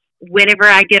whenever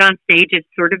I get on stage, it's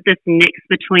sort of this mix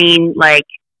between like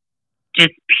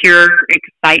just pure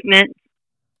excitement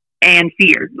and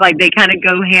fear. Like, they kind of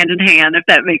go hand in hand, if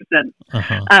that makes sense.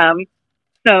 Uh-huh.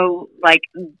 So like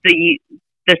the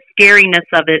scariness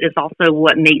of it is also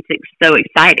what makes it so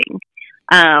exciting.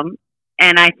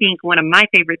 And I think one of my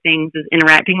favorite things is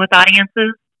interacting with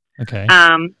audiences. Okay.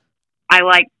 I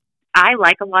like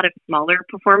a lot of smaller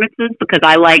performances because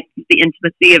I like the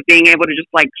intimacy of being able to just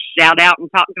like shout out and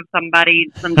talk to somebody,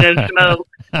 some Joe Schmo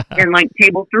in like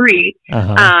table 3,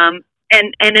 Uh-huh.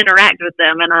 and interact with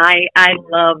them. And I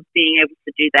love being able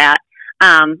to do that.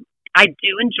 I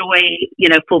do enjoy,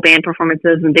 full band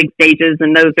performances and big stages,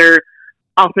 and those are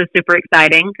also super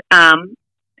exciting.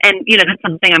 And, that's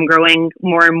something I'm growing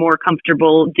more and more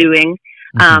comfortable doing.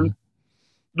 Mm-hmm.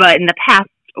 But in the past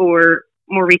or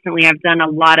more recently, I've done a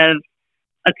lot of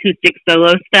acoustic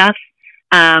solo stuff.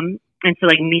 And so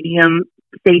like medium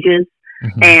stages.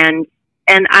 Mm-hmm.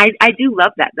 And I do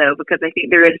love that though, because I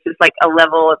think there is just like a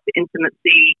level of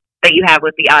intimacy that you have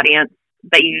with the audience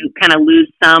that you kind of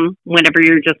lose some whenever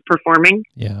you're just performing.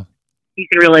 Yeah. You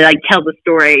can really like tell the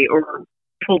story or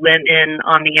pull them in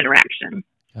on the interaction.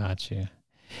 Gotcha.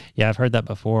 Yeah, I've heard that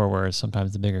before, where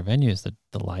sometimes the bigger venues,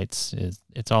 the lights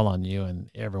it's all on you and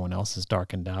everyone else is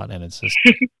darkened out, and it's just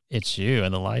it's you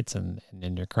and the lights and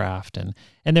in your craft, and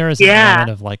there is an element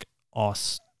of like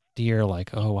austere, like,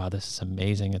 oh wow, this is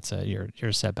amazing. It's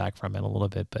you're set back from it a little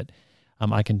bit, but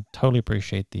I can totally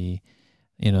appreciate the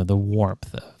the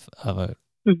warmth of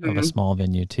a small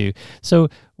venue too. So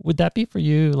would that be for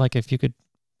you? Like, if you could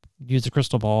use a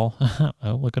crystal ball,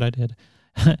 oh look what I did.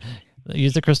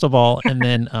 Use the crystal ball and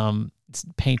then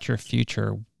paint your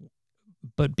future,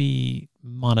 but be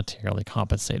monetarily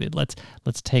compensated. Let's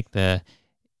take the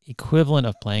equivalent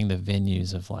of playing the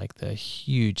venues of like the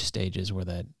huge stages where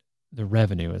the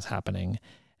revenue is happening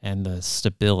and the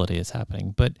stability is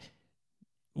happening. But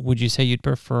would you say you'd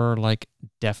prefer like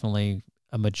definitely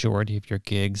a majority of your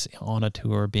gigs on a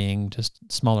tour being just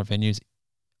smaller venues,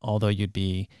 although you'd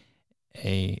be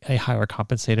a higher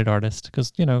compensated artist?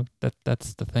 Because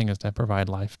that's the thing, is to provide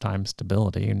lifetime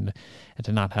stability and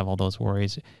to not have all those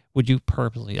worries. Would you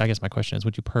purposely, I guess my question is,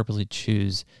 would you purposely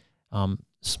choose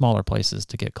smaller places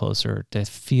to get closer, to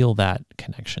feel that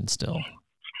connection still?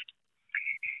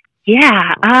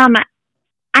 Yeah. And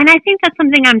I think that's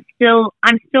something I'm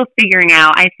still figuring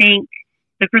out. I think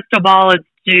the crystal ball is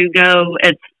to go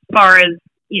as far as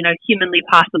humanly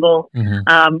possible.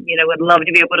 Mm-hmm. Would love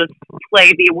to be able to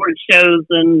play the award shows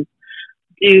and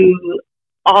do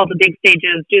all the big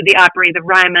stages, do the Opry, the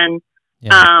Ryman.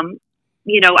 Yeah.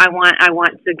 I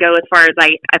want to go as far as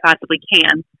I possibly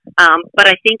can. But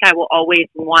I think I will always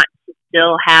want to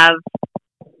still have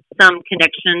some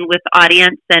connection with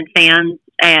audience and fans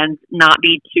and not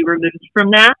be too removed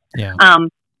from that. Yeah.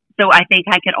 So I think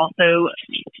I could also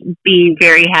be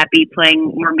very happy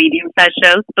playing more medium-sized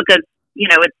shows, because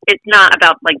it's not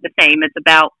about like the fame. It's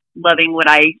about loving what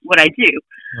I do.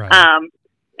 Right.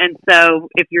 And so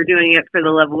if you're doing it for the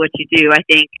love of what you do, I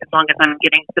think as long as I'm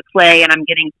getting to play and I'm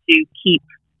getting to keep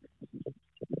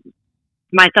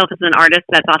myself as an artist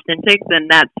that's authentic, then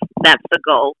that's the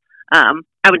goal. I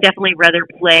would definitely rather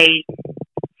play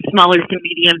smaller to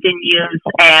medium venues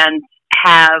and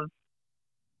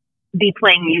be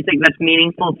playing music that's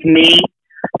meaningful to me,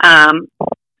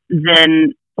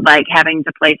 than like having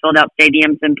to play sold out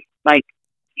stadiums and like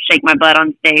shake my butt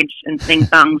on stage and sing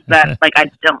songs that like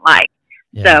I don't like.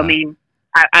 Yeah. So I mean,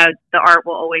 the art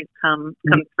will always come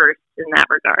first in that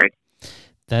regard.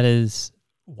 That is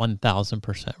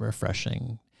 1,000%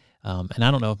 refreshing. And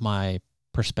I don't know if my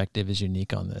perspective is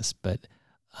unique on this, but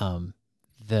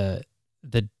the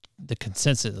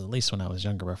consensus, at least when I was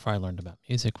younger, before I learned about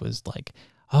music, was like,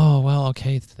 oh, well,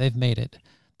 okay, they've made it.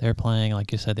 They're playing,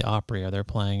 like you said, the Opry, or they're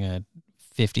playing a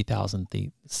 50,000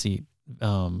 seat,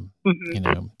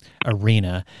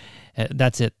 arena.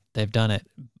 That's it. They've done it.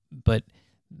 But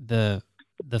the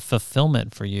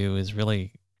fulfillment for you is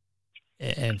really,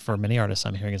 and for many artists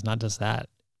I'm hearing, is not just that.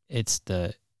 It's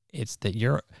that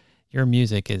your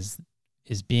music is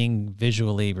being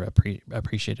visually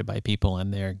appreciated by people,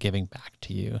 and they're giving back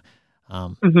to you.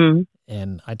 And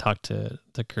And I talked to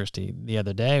Kirsty the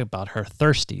other day about her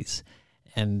thirsties.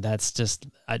 And that's just,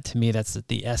 to me, that's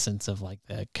the essence of like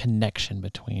the connection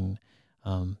between,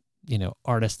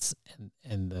 artists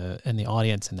and the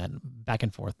audience, and that back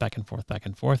and forth.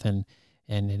 And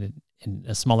in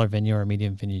a smaller venue or a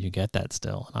medium venue, you get that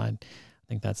still. And I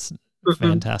think that's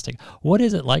fantastic. What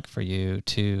is it like for you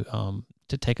to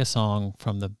take a song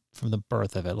from the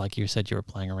birth of it? Like you said, you were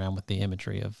playing around with the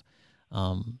imagery of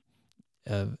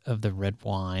the red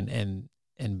wine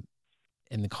and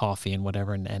the coffee and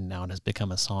whatever, and now it has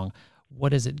become a song.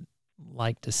 What is it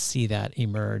like to see that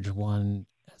emerge, one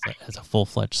as a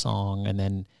full-fledged song, and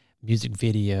then music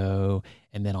video,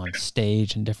 and then on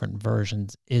stage in different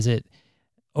versions? Is it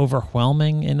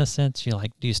overwhelming in a sense? Do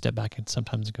you step back and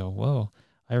sometimes go, whoa,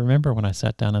 I remember when I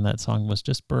sat down and that song was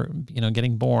just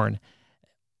getting born?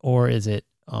 Or is it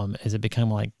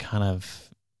become like kind of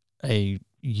a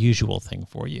usual thing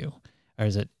for you? Or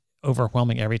is it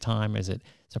overwhelming every time? Is it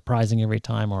surprising every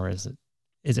time? Or is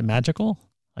it magical?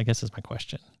 I guess is my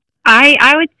question.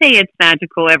 I would say it's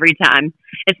magical every time,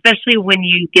 especially when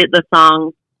you get the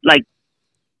song, like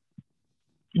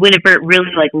whenever it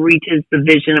really like reaches the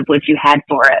vision of what you had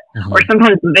for it, or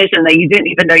sometimes the vision that you didn't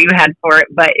even know you had for it,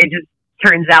 but it just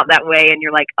turns out that way, and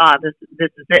you're like, this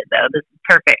is it though. This is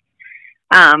perfect.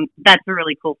 That's a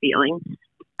really cool feeling.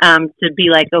 To be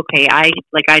like, okay, I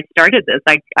started this,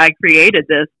 I created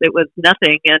this. It was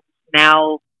nothing, and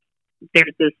now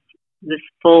there's this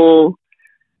full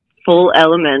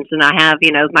element, and I have,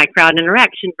 my crowd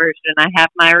interaction version, I have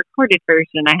my recorded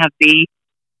version, I have the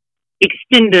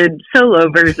extended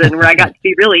solo version where I got to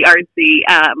be really artsy.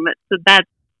 So that's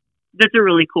a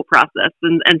really cool process,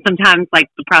 and sometimes like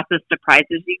the process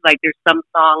surprises you. Like there's some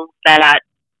songs that I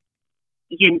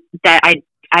didn't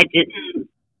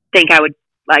think I would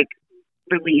like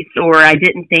release, or I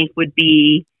didn't think would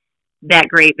be that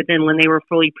great, but then when they were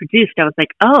fully produced, I was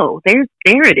like, oh, there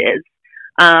it is.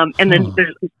 And then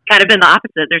there's kind of been the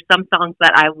opposite. There's some songs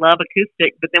that I love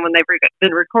acoustic, but then when they've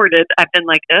been recorded, I've been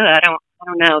like, I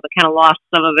don't know, the kind of lost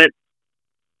some of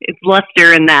its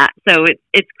luster in that. So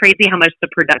it's crazy how much the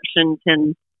production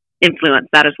can influence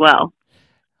that as well.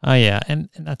 Oh yeah, and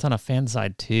that's on a fan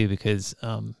side too, because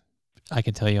I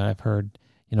can tell you, I've heard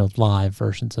live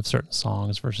versions of certain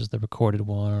songs versus the recorded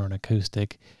one or an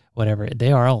acoustic, whatever.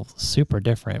 They are all super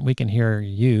different. We can hear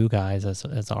you guys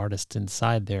as artists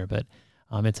inside there, but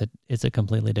it's a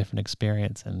completely different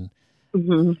experience, and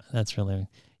that's really,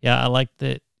 I like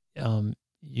that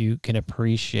you can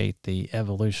appreciate the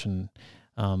evolution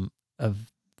of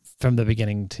from the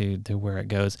beginning to where it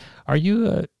goes. Are you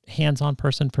a hands-on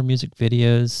person for music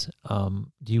videos?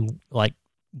 Do you like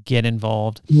get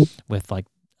involved with like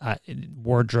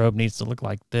wardrobe needs to look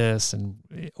like this,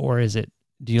 or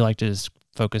do you like to just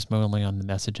focus mainly on the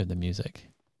message of the music?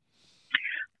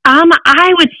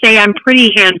 I would say I'm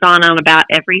pretty hands-on on about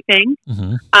everything.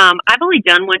 I've only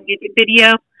done one music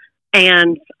video,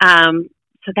 and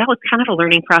so that was kind of a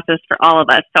learning process for all of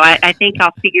us. So I think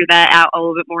I'll figure that out a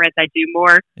little bit more as I do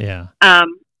more. Yeah.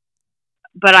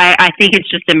 But I think it's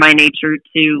just in my nature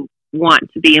to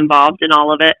want to be involved in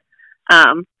all of it.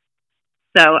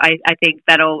 So I think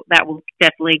that will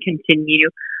definitely continue.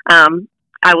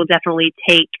 I will definitely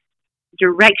take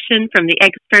direction from the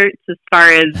experts as far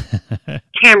as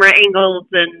camera angles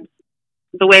and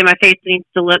the way my face needs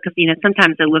to look. Because,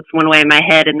 sometimes it looks one way in my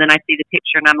head, and then I see the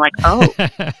picture and I'm like, oh,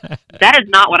 that is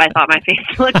not what I thought my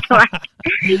face looked like.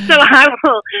 So I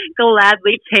will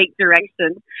gladly take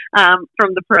direction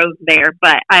from the pros there.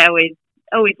 But I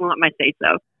always want my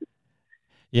say-so.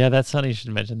 Yeah, that's funny you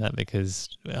should mention that, because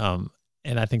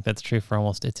and I think that's true for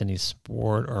almost any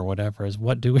sport or whatever, is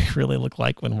what do we really look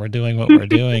like when we're doing what we're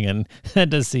doing? And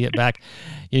to see it back,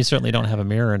 you certainly don't have a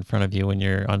mirror in front of you when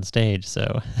you're on stage.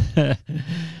 So.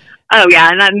 Oh yeah.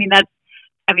 And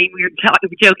we were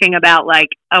joking about like,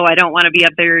 oh, I don't want to be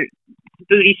up there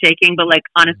booty shaking, but like,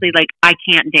 honestly, like I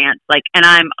can't dance. Like, and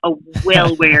I'm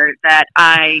well aware that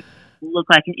I look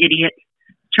like an idiot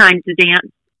trying to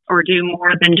dance or do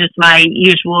more than just my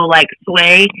usual like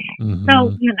sway. So,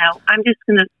 I'm just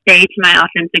going to stay to my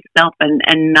authentic self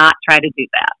and not try to do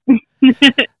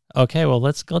that. Okay, well,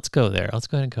 let's go there. Let's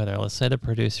go ahead and go there. Let's say the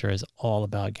producer is all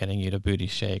about getting you to booty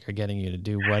shake or getting you to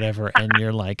do whatever, and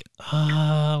you're like,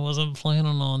 I wasn't planning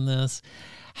on this.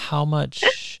 How much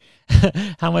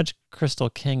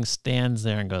Krystal King stands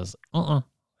there and goes,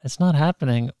 it's not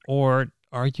happening? Or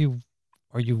are you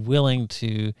willing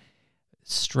to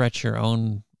stretch your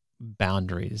own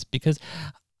boundaries? Because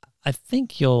I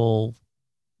think you'll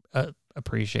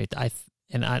appreciate that.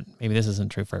 Maybe this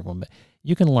isn't true for everyone, but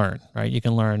you can learn, right? You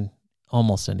can learn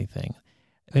almost anything.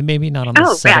 I mean, maybe not on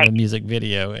the set of a music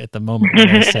video at the moment when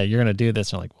they say, you're going to do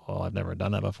this. You're like, well, I've never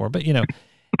done that before. But,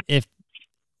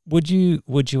 would you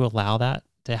allow that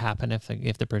to happen if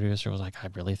the producer was like, I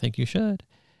really think you should?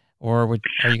 Or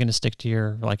are you going to stick to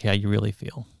your, like, how you really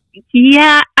feel?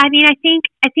 Yeah, I mean, I think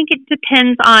it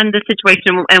depends on the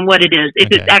situation and what it is. If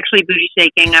it's actually booty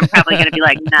shaking, I'm probably going to be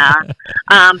like, nah.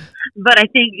 But I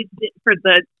think for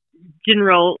the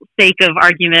general sake of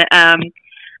argument,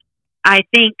 I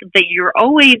think that you're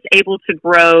always able to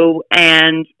grow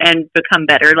and become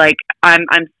better. Like I'm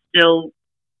still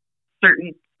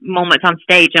certain moments on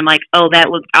stage, I'm like, oh, that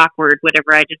was awkward,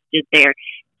 whatever I just did there.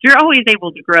 You're always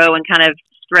able to grow and kind of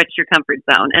stretch your comfort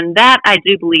zone, and that I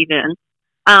do believe in.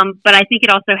 But I think it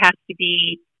also has to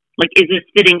be like, is this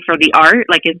fitting for the art?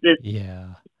 Like, is this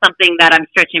something that I'm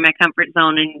stretching my comfort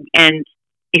zone and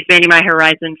expanding my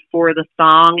horizon for the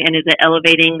song? And is it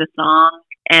elevating the song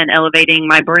and elevating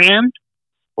my brand?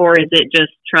 Or is it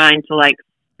just trying to like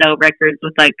sell records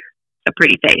with like a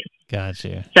pretty face?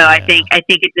 Gotcha. So I think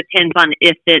it depends on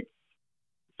if it's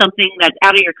something that's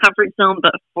out of your comfort zone,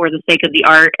 but for the sake of the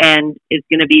art and is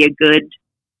going to be a good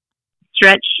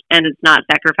stretch, and it's not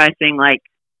sacrificing like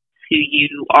who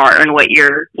you are and what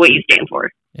you stand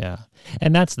for. Yeah.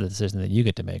 And that's the decision that you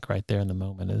get to make right there in the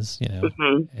moment is,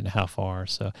 and how far.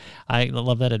 So I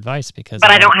love that advice because...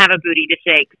 But I don't have a booty to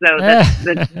shake, so that's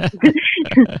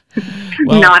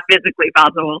not physically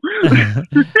possible.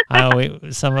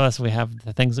 Some of us, we have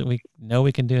the things that we know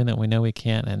we can do and that we know we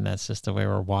can't, and that's just the way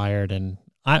we're wired. And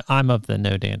I'm of the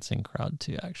no dancing crowd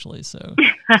too, actually. So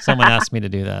someone asked me to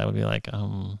do that, I would be like,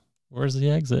 where's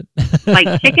the exit?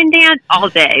 Like chicken dance all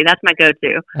day. That's my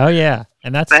go-to. Oh yeah.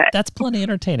 And that's plenty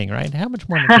entertaining, right? How much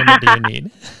more entertainment do you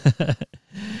need?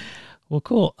 Well,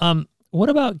 cool. What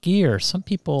about gear? Some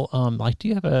people, do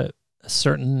you have a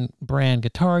certain brand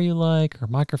guitar you like or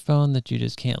microphone that you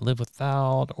just can't live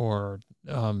without, or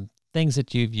things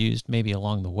that you've used maybe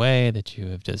along the way that you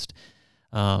have just,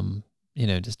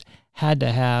 just had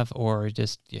to have, or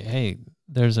just, hey,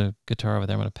 there's a guitar over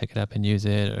there, I'm going to pick it up and use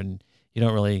it, and you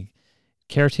don't really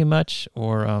care too much,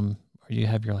 or you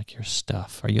have your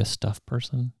stuff? Are you a stuff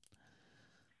person?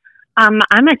 I'm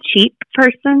a cheap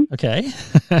person. Okay.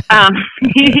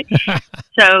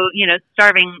 So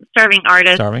starving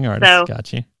artist. Starving artist. So,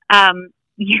 got you.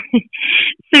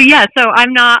 So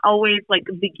I'm not always like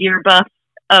the gear buff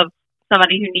of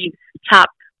somebody who needs top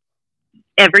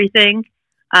everything.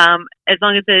 As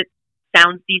long as it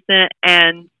sounds decent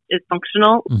and is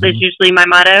functional, is usually my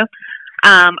motto.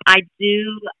 I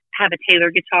do have a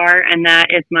Taylor guitar, and that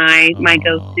is my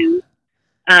go-to.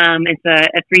 It's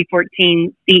a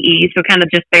 314 CE, so kind of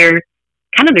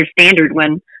their standard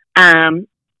one.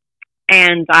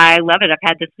 And I love it. I've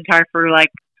had this guitar for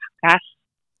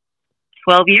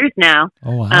 12 years now.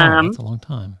 Oh wow, that's a long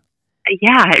time.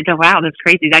 Yeah, wow, that's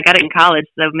crazy. I got it in college,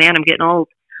 so man, I'm getting old.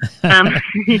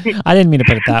 I didn't mean to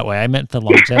put it that way. I meant the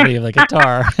longevity of the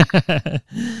guitar.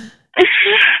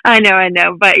 I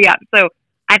know, but yeah. So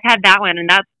I've had that one, and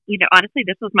that's honestly,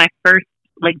 this was my first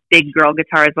big girl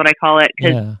guitar, is what I call it,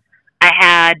 because I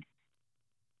had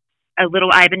a little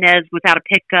Ibanez without a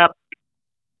pickup.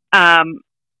 That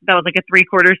was a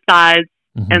 3/4 size,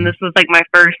 and this was my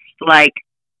first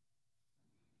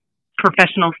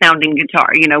professional sounding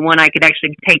guitar. One I could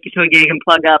actually take to a gig and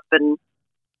plug up and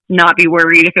not be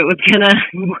worried if it was gonna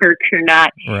work or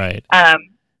not. Right.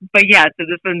 But yeah, so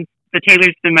this one, the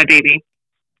Taylor's been my baby.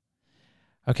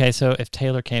 Okay, so if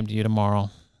Taylor came to you tomorrow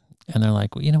and they're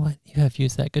like, well, you know what, you have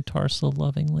used that guitar so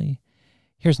lovingly,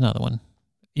 here's another one,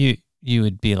 you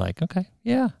would be like, okay,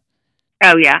 yeah.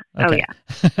 Oh yeah. Okay.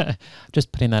 Oh yeah.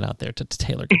 Just putting that out there to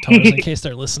Taylor guitars in case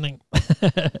they're listening.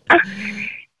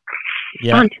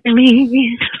 Yeah.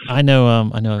 I know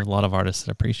a lot of artists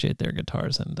that appreciate their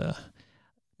guitars, and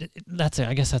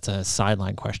I guess that's a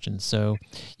sideline question. So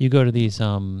you go to these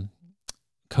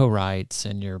co-writes,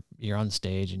 and you're on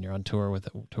stage and you're on tour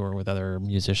with other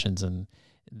musicians, and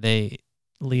they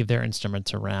leave their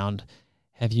instruments around.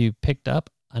 Have you picked up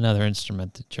another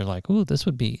instrument that you're like, ooh, this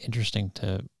would be interesting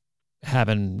to have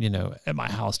at my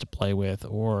house to play with?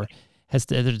 Or has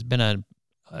there been a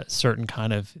certain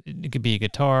kind of, it could be a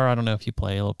guitar, I don't know if you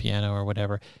play a little piano or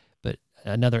whatever, but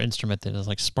another instrument that has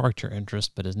sparked your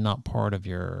interest but is not part of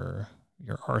your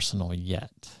arsenal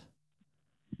yet?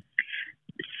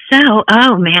 So,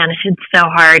 oh man, it's so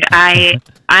hard.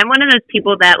 I'm one of those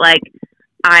people that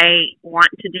I want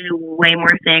to do way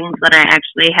more things than I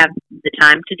actually have the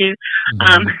time to do.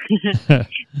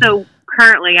 So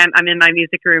currently I'm in my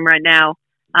music room right now.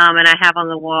 And I have on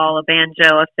the wall a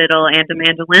banjo, a fiddle, and a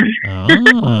mandolin.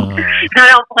 Oh. I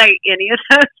don't play any of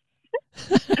those.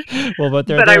 Well, but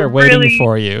they're but there waiting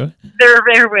for you.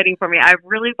 They're waiting for me. I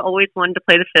really always wanted to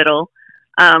play the fiddle.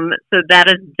 So that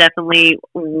is definitely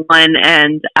one.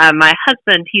 And my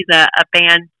husband, he's a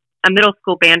middle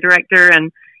school band director,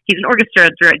 and he's an orchestra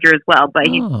director as well. But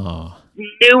he's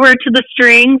newer to the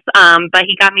strings. But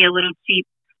he got me a little cheap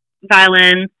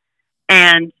violin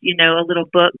and a little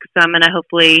book. So I'm gonna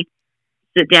hopefully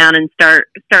sit down and start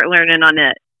learning on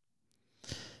it.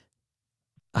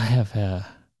 I have a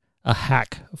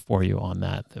hack for you on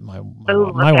that my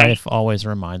wife always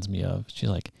reminds me of. She's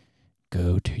like,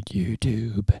 go to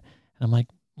YouTube. And I'm like,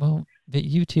 well, but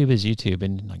YouTube is YouTube.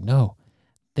 And like, no,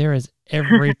 there is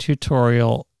every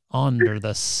tutorial under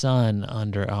the sun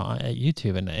at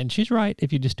YouTube. And she's right.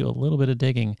 If you just do a little bit of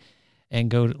digging and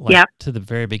go to the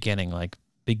very beginning, like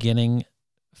beginning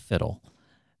fiddle,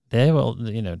 they will,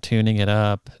 tuning it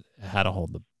up, how to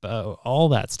hold the bow, all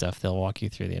that stuff. They'll walk you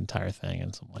through the entire thing.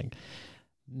 And so I'm like,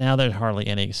 now there's hardly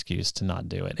any excuse to not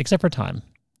do it, except for time,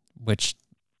 which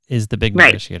is the big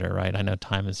negotiator, right? I know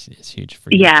time is huge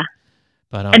for you. Yeah.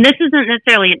 But, and this isn't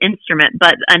necessarily an instrument,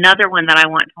 but another one that I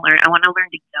want to learn. I want to learn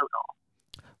to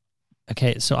yodel.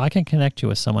 Okay, so I can connect you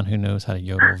with someone who knows how to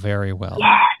yodel very well.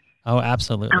 Yes. Oh,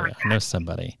 absolutely. I know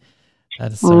somebody.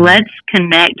 Let's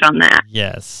connect on that.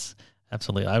 Yes,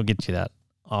 absolutely. I'll get you that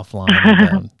offline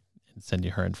and send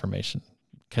you her information.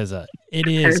 Because it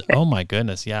is, oh my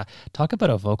goodness, yeah. Talk about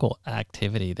a vocal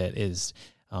activity that is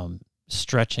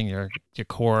stretching your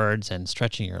chords and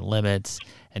stretching your limits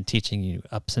and teaching you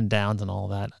ups and downs and all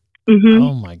that. Mm-hmm.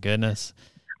 Oh my goodness.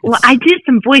 Well, I do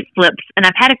some voice flips, and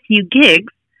I've had a few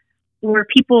gigs where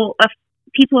people have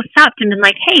stopped and been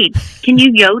like, hey, can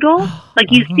you yodel?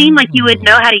 Like, you seem like you would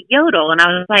know how to yodel. And I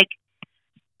was like,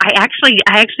 I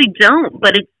actually don't,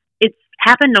 but it's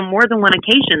happened on more than one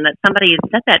occasion that somebody has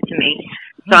said that to me.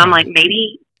 So I'm like,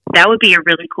 maybe that would be a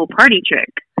really cool party trick.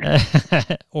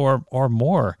 or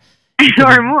more.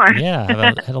 Or more. Yeah,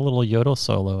 had a little yodel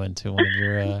solo into one of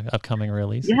your upcoming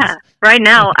releases. Yeah. Right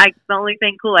now, the only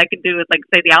thing cool I could do is, like,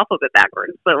 say the alphabet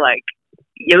backwards. But, like,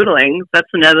 yodeling, that's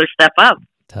another step up.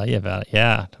 Tell you about it.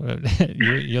 Yeah.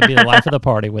 You'll be the life of the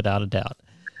party without a doubt.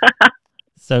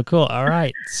 So cool. All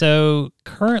right. So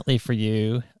currently for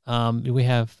you, do we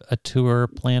have a tour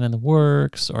plan in the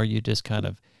works, or you just kind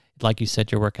of, like you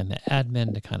said, you're working the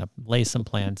admin to kind of lay some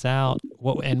plans out?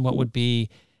 What would be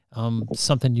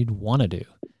something you'd want to do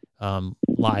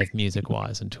live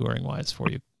music-wise and touring-wise for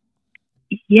you?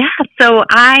 Yeah, so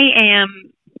I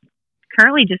am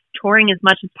currently just touring as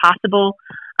much as possible.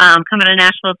 Coming to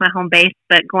Nashville is my home base,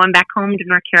 but going back home to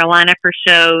North Carolina for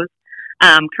shows.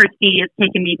 Kirsty has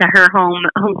taken me to her home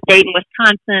state in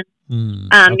Wisconsin.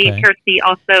 Me and Kirsty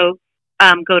also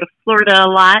go to Florida a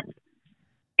lot.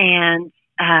 And,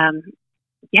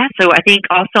 so I think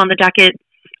also on the docket,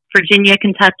 Virginia,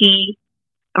 Kentucky.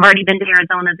 I've already been to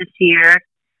Arizona this year.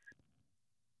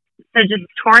 So just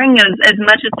touring as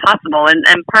much as possible.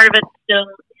 And part of it still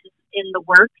is in the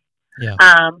works. Yeah.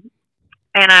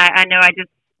 And I know I just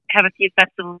have a few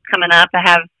festivals coming up. I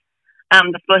have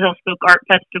the Foothills Folk Art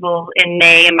Festival in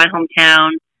May in my hometown,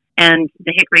 and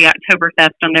the Hickory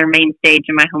Oktoberfest on their main stage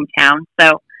in my hometown.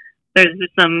 So there's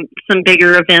just some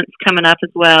bigger events coming up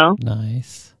as well.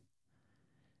 Nice.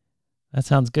 That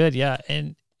sounds good. Yeah.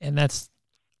 And that's,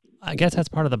 I guess that's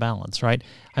part of the balance, right?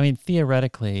 I mean,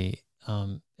 theoretically,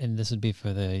 and this would be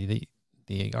for the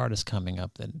artists coming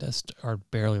up that just are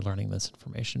barely learning this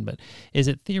information, but is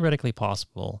it theoretically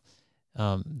possible,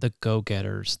 the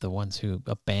go-getters, the ones who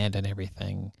abandon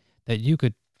everything, that you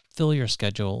could fill your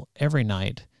schedule every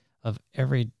night of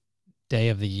every day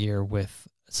of the year with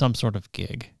some sort of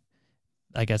gig?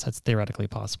 I guess that's theoretically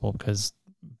possible because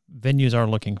venues are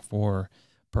looking for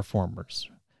performers,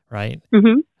 right?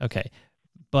 Mm-hmm. Okay.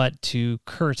 But to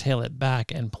curtail it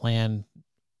back and plan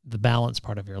the balance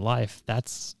part of your life,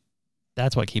 that's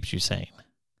what keeps you sane.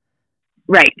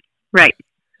 Right.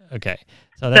 Okay.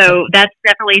 So that's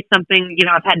definitely something,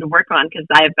 I've had to work on, because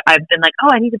I've been like,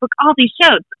 I need to book all these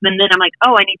shows. And then I'm like,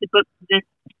 I need to book this.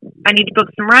 I need to book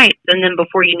some rights. And then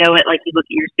before you know it, like, you look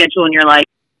at your schedule and you're like,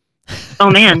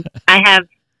 oh man, I have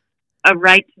a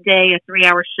right today, a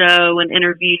 3-hour show, an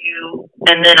interview.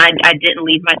 And then I didn't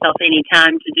leave myself any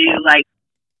time to do, like,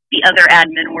 the other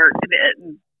admin work,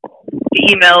 the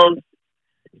emails,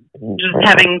 just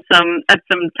having some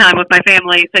time with my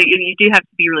family. So you do have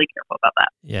to be really careful about that.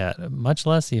 Yeah, much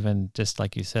less even just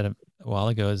like you said a while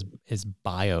ago is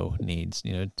bio needs,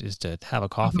 just to have a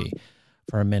coffee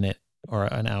for a minute or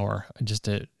an hour, just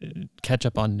to catch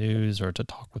up on news or to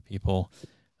talk with people.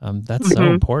 That's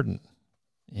so important.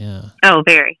 Yeah. Oh,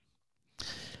 very.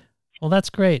 Well, that's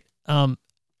great.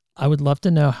 I would love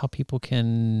to know how people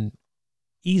can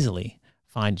easily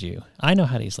find you? I know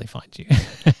how to easily find you.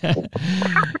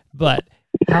 But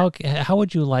how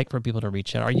would you like for people to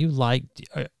reach out? Are you like,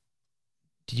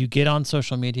 do you get on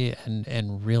social media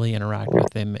and really interact with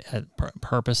them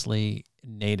purposely,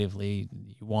 natively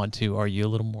you want to? Or are you a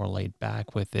little more laid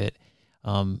back with it?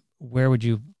 Where would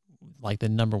you like the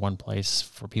number one place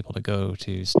for people to go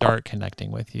to start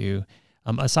connecting with you?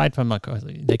 Aside from like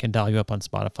they can dial you up on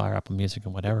Spotify or Apple Music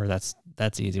and whatever, that's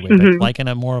the easy way. But like in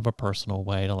a more of a personal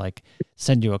way to like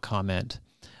send you a comment,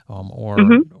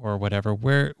 or whatever.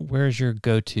 Where's your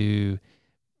go-to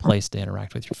place to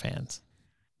interact with your fans?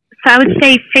 So I would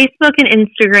say Facebook and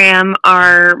Instagram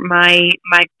are my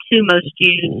two most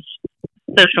used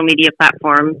social media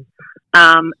platforms.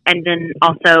 And then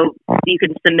also you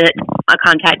can submit a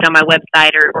contact on my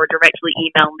website or directly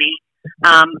email me.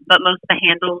 But most of the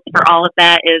handles for all of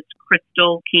that is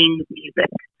Krystal King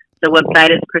Music. The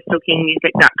website is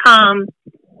krystalkingmusic.com,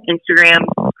 Instagram,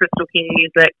 Krystal King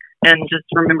Music, and just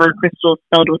remember Krystal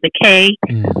spelled with a K,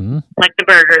 like the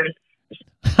burgers.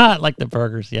 Like the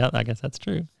burgers, yeah, I guess that's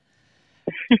true.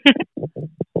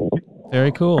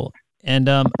 Very cool. And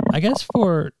I guess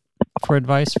for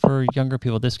advice for younger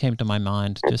people, this came to my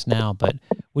mind just now, but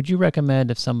would you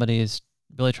recommend if somebody is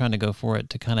really trying to go for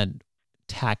it to kind of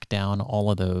tack down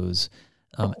all of those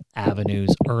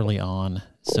avenues early on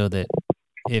so that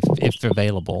if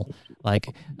available, like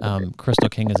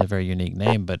Krystal King is a very unique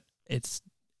name, but it's,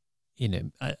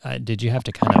 did you have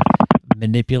to kind of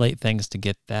manipulate things to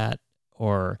get that?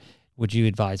 Or would you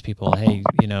advise people, hey,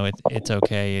 it's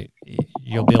okay.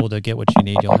 You'll be able to get what you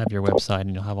need. You'll have your website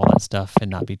and you'll have all that stuff and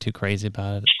not be too crazy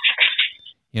about it.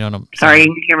 You know what I'm saying? Sorry,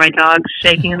 you can hear my dog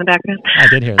shaking in the background. I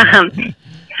did hear that.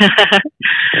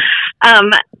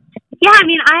 Yeah, I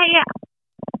mean,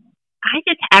 I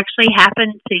just actually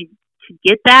happened to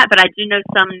get that, but I do know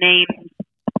some names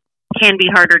can be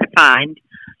harder to find.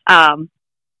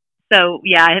 So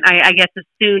yeah, I guess as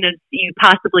soon as you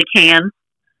possibly can,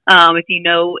 if you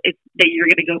know that you're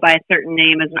going to go by a certain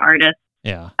name as an artist,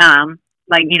 the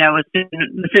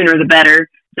sooner the better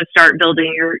to start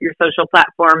building your social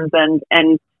platforms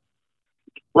and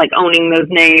like owning those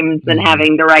names and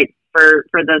having the rights for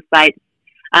those sites.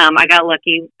 I got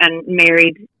lucky and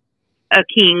married a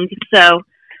king, so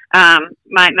my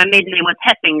maiden name was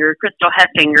Heffinger, Krystal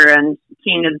Heffinger, and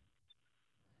King is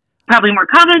probably more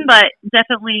common, but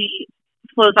definitely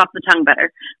flows off the tongue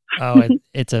better. Oh,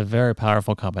 it's a very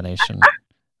powerful combination.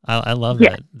 I love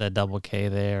that double K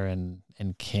there, and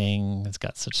King. It's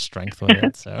got such strength with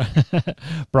it. So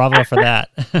bravo for that.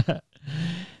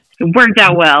 It worked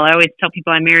out well. I always tell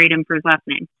people I married him for his last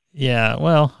name. Yeah,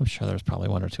 well, I'm sure there's probably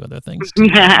one or two other things too.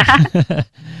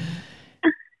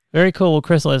 Very cool. Well,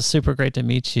 Krystal, it's super great to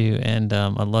meet you, and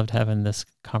I loved having this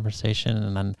conversation,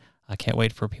 and I can't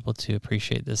wait for people to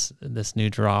appreciate this new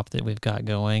drop that we've got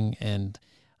going. And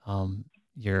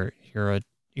you're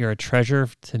a treasure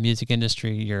to the music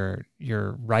industry.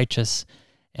 You're righteous,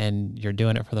 and you're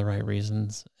doing it for the right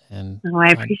reasons. And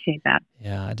I appreciate that.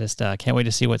 Yeah, I just can't wait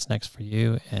to see what's next for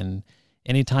you. And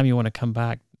anytime you want to come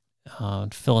back,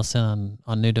 fill us in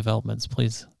on new developments,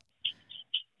 please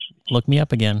look me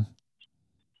up again.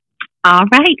 All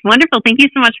right. Wonderful. Thank you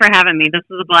so much for having me. This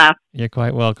was a blast. You're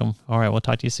quite welcome. All right. We'll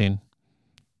talk to you soon.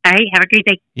 All right. Have a great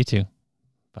day. You too.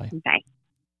 Bye. Bye.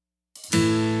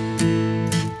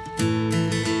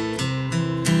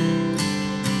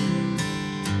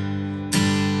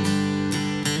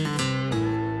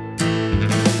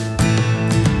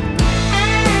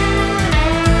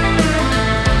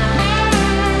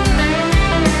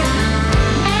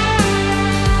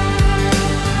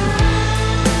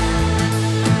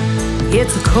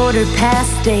 It's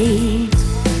 8:15.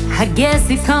 I guess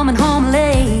he's coming home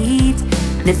late.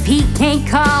 And if he can't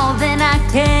call, then I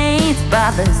can't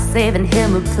bother saving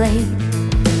him a plate.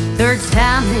 Third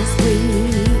time this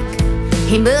week,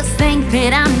 he must think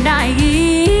that I'm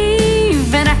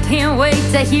naive, and I can't wait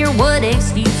to hear what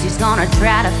excuse he's gonna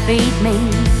try to feed me.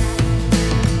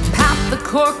 Pop the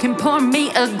cork and pour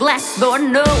me a glass. Lord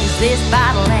knows this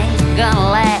bottle ain't gonna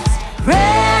last.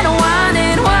 Red wine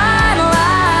and white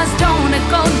lies, don't it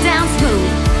go down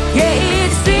smooth? Yeah,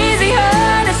 it's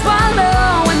easier to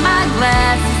swallow when my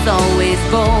glass is always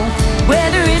full.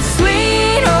 Whether it's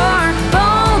sweet or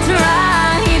bone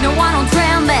dry, either one will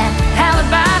drown that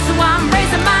alibi. So I'm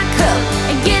raising my cup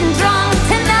and getting drunk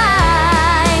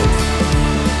tonight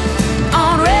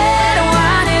on red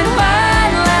wine and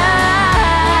white lies.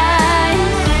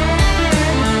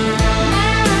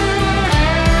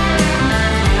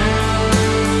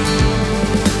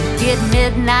 Get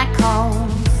midnight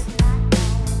calls,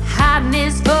 hiding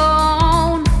his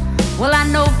phone. Well, I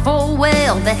know full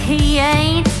well that he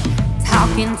ain't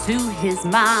talking to his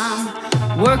mom,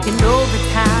 working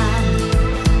overtime,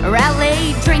 or out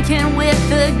late drinking with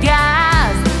the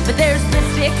guys. But there's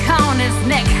lipstick on his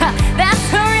neck, that's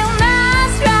a real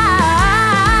nice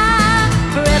drive.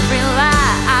 For every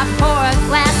lie I pour a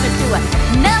glass or two,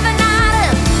 another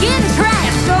night of getting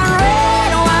trashed on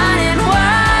red wine and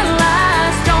white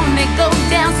lies. Don't make go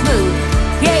down smooth,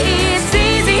 yeah, it's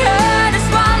easier to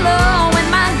swallow when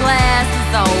my glass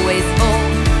is always full.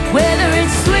 Whether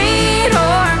it's sweet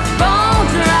or bone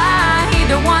dry,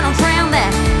 either one will drown that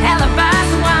alibi.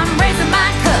 So I'm raising my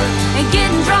cup and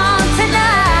getting drunk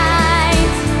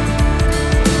tonight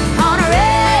on a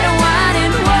red wine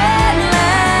and white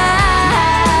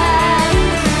light.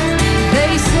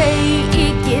 They say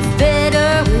it gets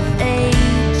better with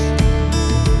age,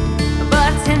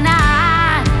 but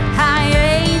tonight I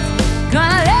ain't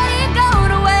gonna let it go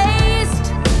to waste.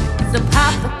 So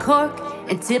pop the cork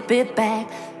and tip it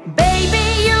back. Baby,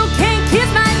 you can't kiss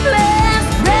my glass.